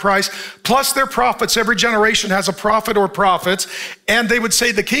Price, plus their prophets. Every generation has a prophet or prophets, and they would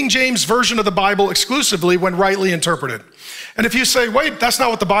say the King James Version of the Bible exclusively when rightly interpreted. And if you say, wait, that's not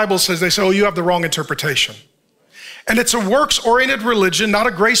what the Bible says, they say, oh, you have the wrong interpretation. And it's a works-oriented religion, not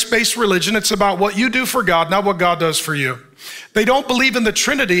a grace-based religion. It's about what you do for God, not what God does for you. They don't believe in the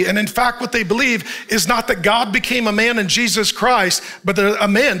Trinity, and in fact, what they believe is not that God became a man in Jesus Christ, but that a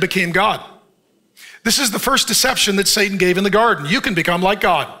man became God. This is the first deception that Satan gave in the garden. You can become like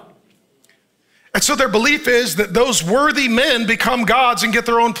God. And so their belief is that those worthy men become gods and get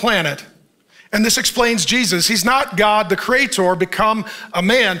their own planet. And this explains Jesus. He's not God, the creator, become a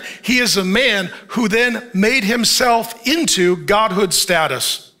man. He is a man who then made himself into godhood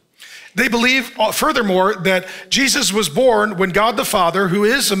status. They believe, furthermore, that Jesus was born when God the Father, who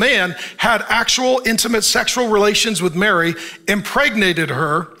is a man, had actual intimate sexual relations with Mary, impregnated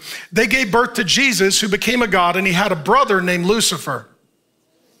her. They gave birth to Jesus, who became a god, and he had a brother named Lucifer.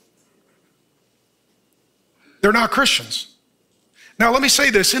 They're not Christians. Now, let me say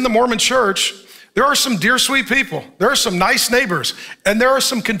this. In the Mormon church, there are some dear sweet people. There are some nice neighbors, and there are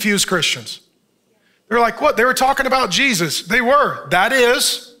some confused Christians. They're like, what? They were talking about Jesus. They were. That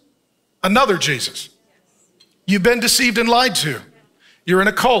is another Jesus. You've been deceived and lied to. You're in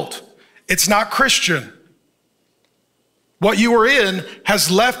a cult. It's not Christian. What you were in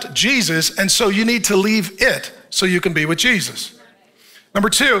has left Jesus, and so you need to leave it so you can be with Jesus. Number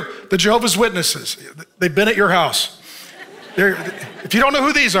two, the Jehovah's Witnesses. They've been at your house. If you don't know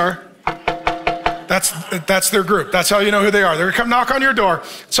who these are, That's their group. That's how you know who they are. They're gonna come knock on your door.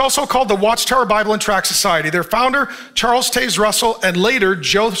 It's also called the Watchtower Bible and Tract Society. Their founder, Charles Taze Russell, and later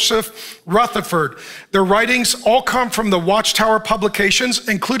Joseph Rutherford. Their writings all come from the Watchtower publications,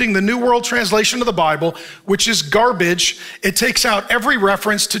 including the New World Translation of the Bible, which is garbage. It takes out every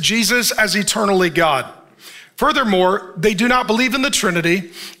reference to Jesus as eternally God. Furthermore, they do not believe in the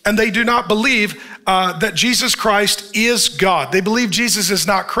Trinity, and they do not believe that Jesus Christ is God. They believe Jesus is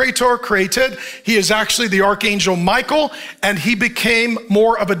not creator, created. He is actually the Archangel Michael, and he became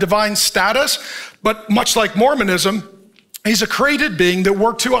more of a divine status. But much like Mormonism, he's a created being that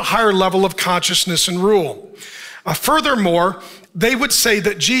worked to a higher level of consciousness and rule. Furthermore, they would say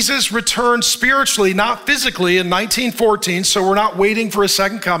that Jesus returned spiritually, not physically, in 1914, so we're not waiting for a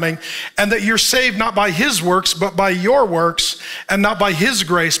second coming, and that you're saved not by his works, but by your works, and not by his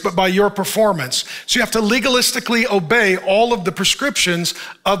grace, but by your performance. So you have to legalistically obey all of the prescriptions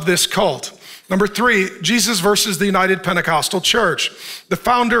of this cult. Number 3, Jesus versus the United Pentecostal Church. The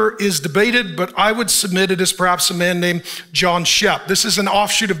founder is debated, but I would submit it as perhaps a man named John Shep. This is an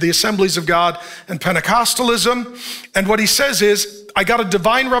offshoot of the Assemblies of God and Pentecostalism. And what he says is, I got a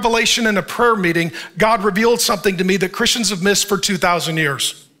divine revelation in a prayer meeting. God revealed something to me that Christians have missed for 2,000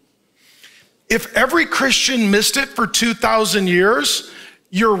 years. If every Christian missed it for 2,000 years,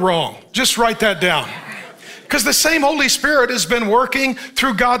 you're wrong. Just write that down. Because the same Holy Spirit has been working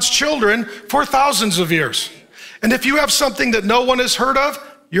through God's children for thousands of years. And if you have something that no one has heard of,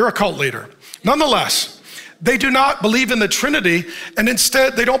 you're a cult leader. Nonetheless, they do not believe in the Trinity, and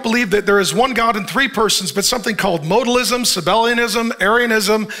instead they don't believe that there is one God in 3 persons, but something called modalism, Sabellianism,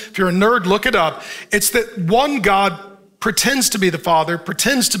 Arianism. If you're a nerd, look it up. It's that one God pretends to be the Father,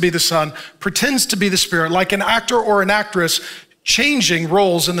 pretends to be the Son, pretends to be the Spirit, like an actor or an actress changing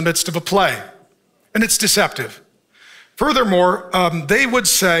roles in the midst of a play. And it's deceptive. Furthermore, they would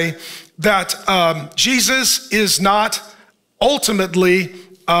say that Jesus is not ultimately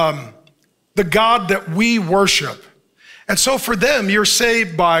the God that we worship. And so for them, you're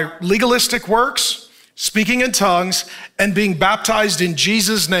saved by legalistic works, speaking in tongues, and being baptized in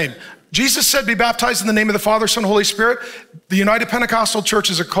Jesus' name. Jesus said, be baptized in the name of the Father, Son, Holy Spirit. The United Pentecostal Church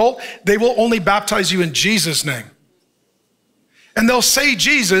is a cult. They will only baptize you in Jesus' name. And they'll say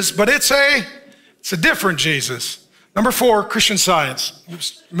Jesus, but it's a different Jesus. Number 4, Christian Science.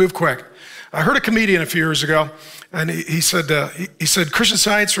 Move quick. I heard a comedian a few years ago, and he said, Christian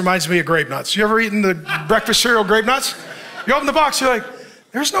Science reminds me of grape nuts. You ever eaten the breakfast cereal grape nuts? You open the box, you're like,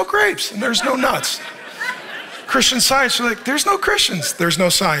 there's no grapes and there's no nuts. Christian Science, you're like, there's no Christians, there's no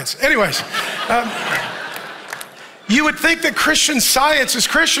science. Anyways, you would think that Christian Science is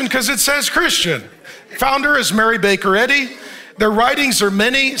Christian because it says Christian. Founder is Mary Baker Eddy. Their writings are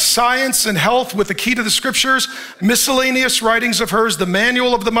many, science and health with the key to the scriptures, miscellaneous writings of hers, the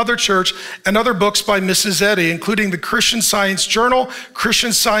manual of the Mother Church, and other books by Mrs. Eddy, including the Christian Science Journal,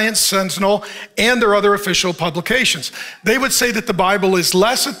 Christian Science Sentinel, and their other official publications. They would say that the Bible is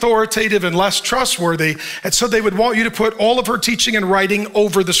less authoritative and less trustworthy, and so they would want you to put all of her teaching and writing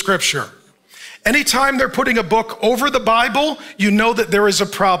over the scripture. Anytime they're putting a book over the Bible, you know that there is a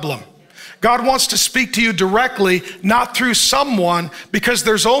problem. God wants to speak to you directly, not through someone, because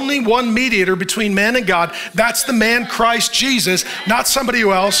there's only one mediator between man and God. That's the man Christ Jesus, not somebody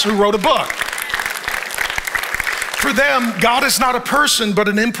else who wrote a book. For them, God is not a person, but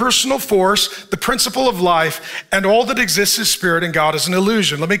an impersonal force, the principle of life, and all that exists is spirit, and God is an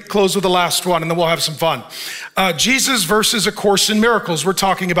illusion. Let me close with the last one, and then we'll have some fun. Jesus versus A Course in Miracles. We're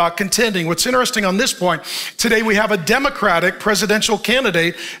talking about contending. What's interesting on this point, today we have a Democratic presidential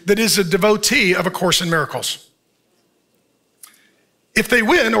candidate that is a devotee of A Course in Miracles. If they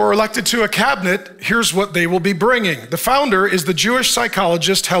win or are elected to a cabinet, here's what they will be bringing. The founder is the Jewish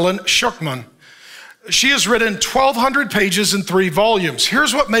psychologist Helen Schucman. She has written 1,200 pages in 3 volumes.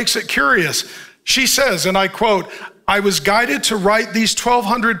 Here's what makes it curious. She says, and I quote, I was guided to write these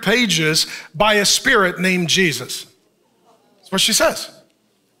 1,200 pages by a spirit named Jesus. That's what she says.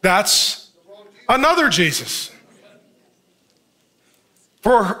 That's another Jesus.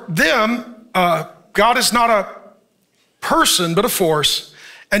 For them, God is not a person, but a force.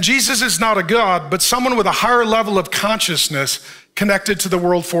 And Jesus is not a God, but someone with a higher level of consciousness connected to the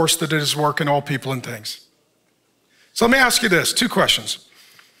world force that is working all people and things. So let me ask you this, 2 questions.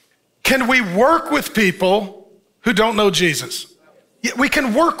 Can we work with people who don't know Jesus? Yeah, we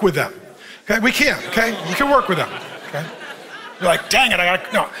can work with them. Okay, we can, okay? You can work with them, okay? You're like, dang it, I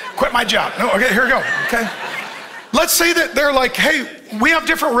gotta quit my job. No, okay, here we go, okay? Let's say that they're like, hey, we have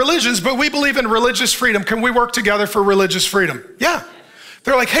different religions, but we believe in religious freedom. Can we work together for religious freedom? Yeah.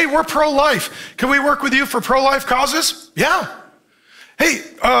 They're like, hey, we're pro-life. Can we work with you for pro-life causes? Yeah. Hey,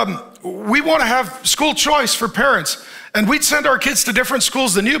 we want to have school choice for parents. And we'd send our kids to different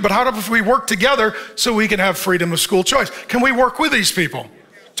schools than you, but how about if we work together so we can have freedom of school choice? Can we work with these people?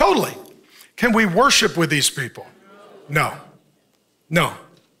 Totally. Can we worship with these people? No. No.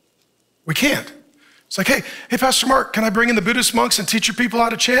 We can't. It's like, hey, Pastor Mark, can I bring in the Buddhist monks and teach your people how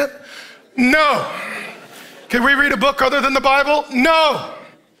to chant? No. Can we read a book other than the Bible? No.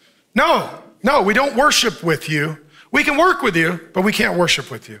 No. No, we don't worship with you. We can work with you, but we can't worship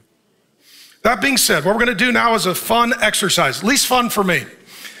with you. That being said, what we're gonna do now is a fun exercise, at least fun for me.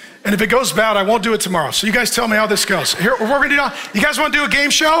 And if it goes bad, I won't do it tomorrow. So you guys tell me how this goes. Here, what we're gonna do now, you guys wanna do a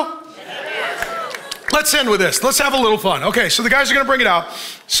game show? Let's end with this. Let's have a little fun. Okay, so the guys are gonna bring it out.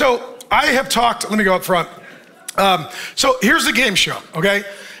 So I have talked, let me go up front. So here's the game show, okay?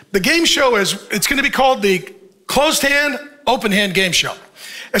 The game show it's gonna be called the closed hand, open hand game show.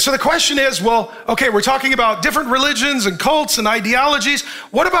 And so the question is, well, okay, we're talking about different religions and cults and ideologies.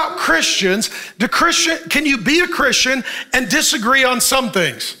 What about Christians? Can you be a Christian and disagree on some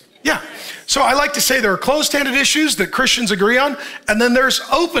things? Yeah. So I like to say there are closed-handed issues that Christians agree on, and then there's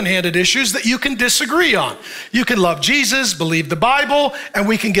open-handed issues that you can disagree on. You can love Jesus, believe the Bible, and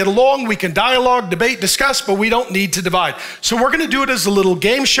we can get along, we can dialogue, debate, discuss, but we don't need to divide. So we're gonna do it as a little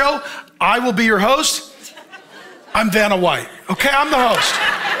game show. I will be your host. I'm Vanna White. Okay, I'm the host.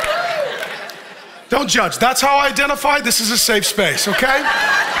 Don't judge. That's how I identify. This is a safe space, okay?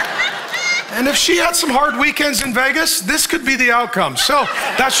 And if she had some hard weekends in Vegas, this could be the outcome. So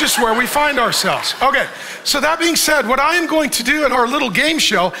that's just where we find ourselves. Okay, so that being said, what I am going to do in our little game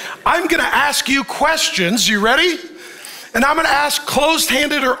show, I'm gonna ask you questions. You ready? And I'm gonna ask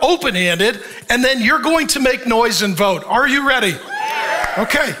closed-handed or open-handed, and then you're going to make noise and vote. Are you ready?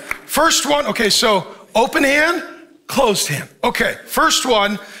 Okay, first one. Okay, so open hand, closed hand. Okay, first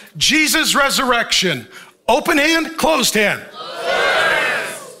one, Jesus' resurrection. Open hand, closed hand.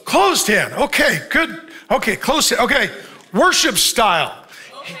 Closed hand, okay, good. Okay, closed hand, okay. Worship style.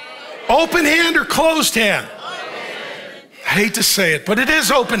 Open hand or closed hand? I hate to say it, but it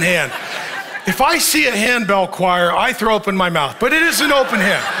is open hand. If I see a handbell choir, I throw open my mouth, but it is an open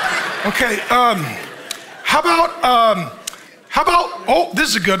hand. Okay, how about, oh, this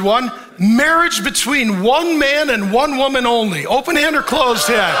is a good one. Marriage between one man and one woman only. Open hand or closed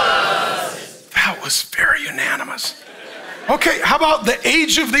hand? That was very unanimous. Okay, how about the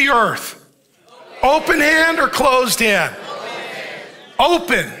age of the earth? Open hand or closed hand?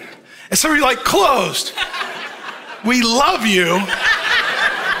 Open. And some of you are like, closed. We love you.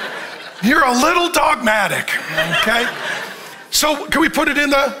 You're a little dogmatic, okay? So can we put it in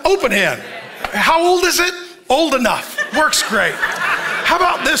the open hand? How old is it? Old enough. Works great. How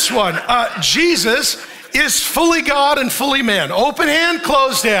about this one? Jesus is fully God and fully man. Open hand,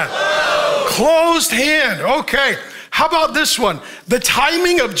 closed hand? Closed hand, okay. How about this one? The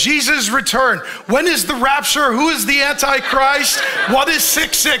timing of Jesus' return. When is the rapture? Who is the Antichrist? What is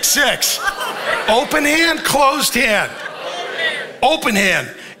 666? Open hand, closed hand? Open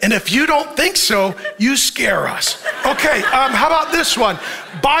hand. And if you don't think so, you scare us. Okay, how about this one?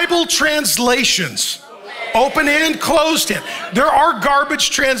 Bible translations. Open hand, closed hand. There are garbage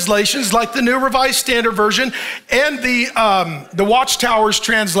translations like the New Revised Standard Version and the Watchtower's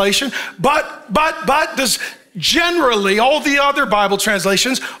translation, but does generally all the other Bible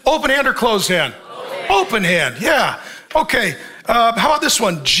translations, open hand or closed hand? Open hand, yeah. Okay, how about this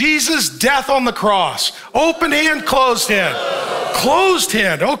one? Jesus' death on the cross. Open hand, closed hand? Closed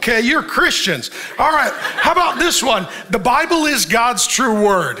hand, okay, you're Christians. All right, how about this one? The Bible is God's true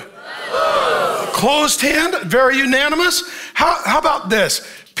word. Closed hand, very unanimous. How about this?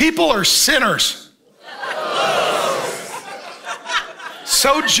 People are sinners.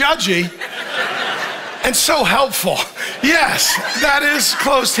 So judgy and so helpful. Yes, that is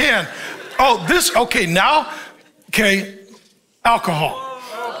closed hand. Oh, okay, now, okay, alcohol.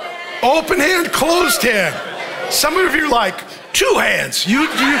 Open hand, closed hand. Some of you are like, two hands. You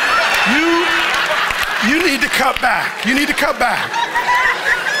need to cut back. You need to cut back.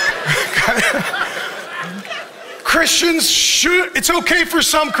 Christians it's okay for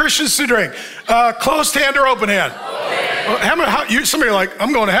some Christians to drink. Closed hand or open hand? Some of you are like,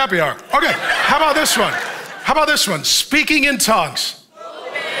 I'm going to happy hour. Okay, how about this one? How about this one? Speaking in tongues.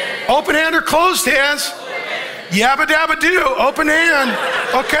 Open hand or closed hands? Yabba dabba do, open hand.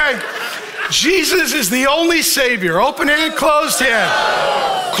 Okay. Jesus is the only Savior. Open hand, closed hand?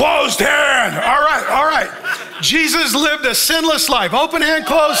 Closed hand. All right, all right. Jesus lived a sinless life. Open hand,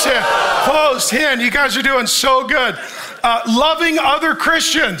 closed hand? Closed hand. You guys are doing so good. Loving other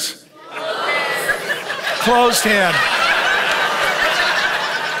Christians? Closed hand.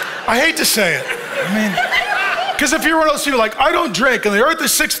 I hate to say it. I mean, Because if you're one of those people like, I don't drink, and the earth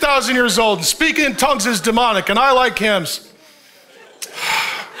is 6,000 years old, and speaking in tongues is demonic, and I like hymns,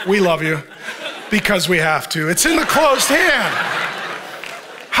 we love you because we have to. It's in the closed hand.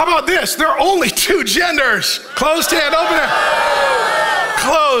 How about this? There are only two genders. Closed hand, open hand.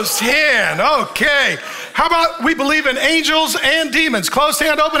 Closed hand, okay. How about we believe in angels and demons? Closed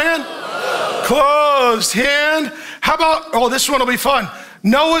hand, open hand? Closed hand. How about, oh, this one will be fun.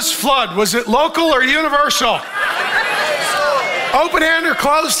 Noah's flood, was it local or universal? Open hand or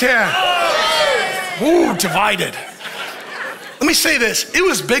closed hand? Ooh, divided. Let me say this, it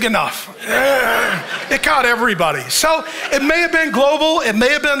was big enough. It got everybody. So it may have been global, it may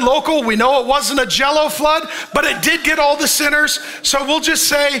have been local. We know it wasn't a Jello flood, but it did get all the sinners. So we'll just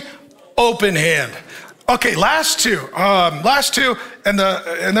say open hand. Okay, last two, and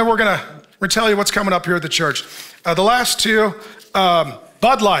then we're gonna tell you what's coming up here at the church. The last two,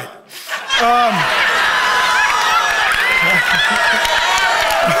 Bud Light.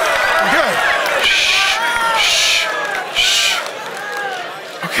 Good. Shh.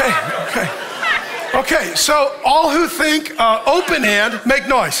 Okay, so all who think open hand, make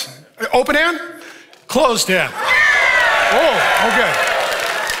noise. Open hand, closed hand. Oh, okay.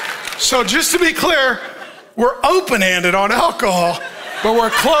 So just to be clear, we're open-handed on alcohol, but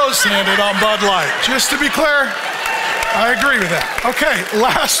we're closed-handed on Bud Light. Just to be clear, I agree with that. Okay,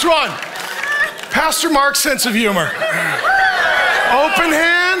 last one. Pastor Mark's sense of humor. Open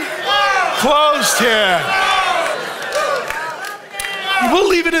hand, closed hand. We'll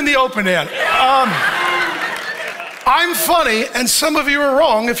leave it in the open hand. I'm funny, and some of you are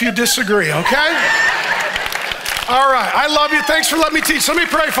wrong if you disagree, okay? All right, I love you. Thanks for letting me teach. Let me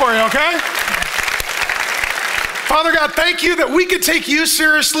pray for you, okay? Father God, thank you that we could take you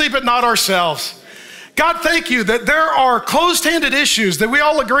seriously, but not ourselves. God, thank you that there are closed-handed issues that we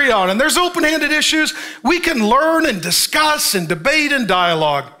all agree on, and there's open-handed issues we can learn and discuss and debate and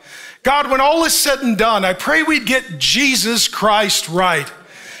dialogue. God, when all is said and done, I pray we'd get Jesus Christ right.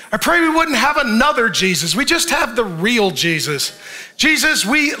 I pray we wouldn't have another Jesus. We just have the real Jesus. Jesus,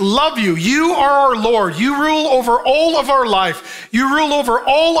 we love you. You are our Lord. You rule over all of our life. You rule over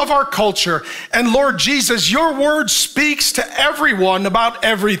all of our culture. And Lord Jesus, your word speaks to everyone about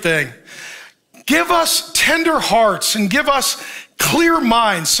everything. Give us tender hearts and give us clear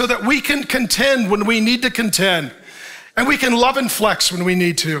minds so that we can contend when we need to contend, and we can love and flex when we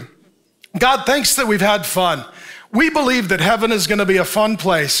need to. God, thanks that we've had fun. We believe that heaven is going to be a fun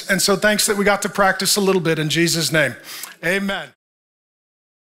place, and so thanks that we got to practice a little bit in Jesus' name. Amen.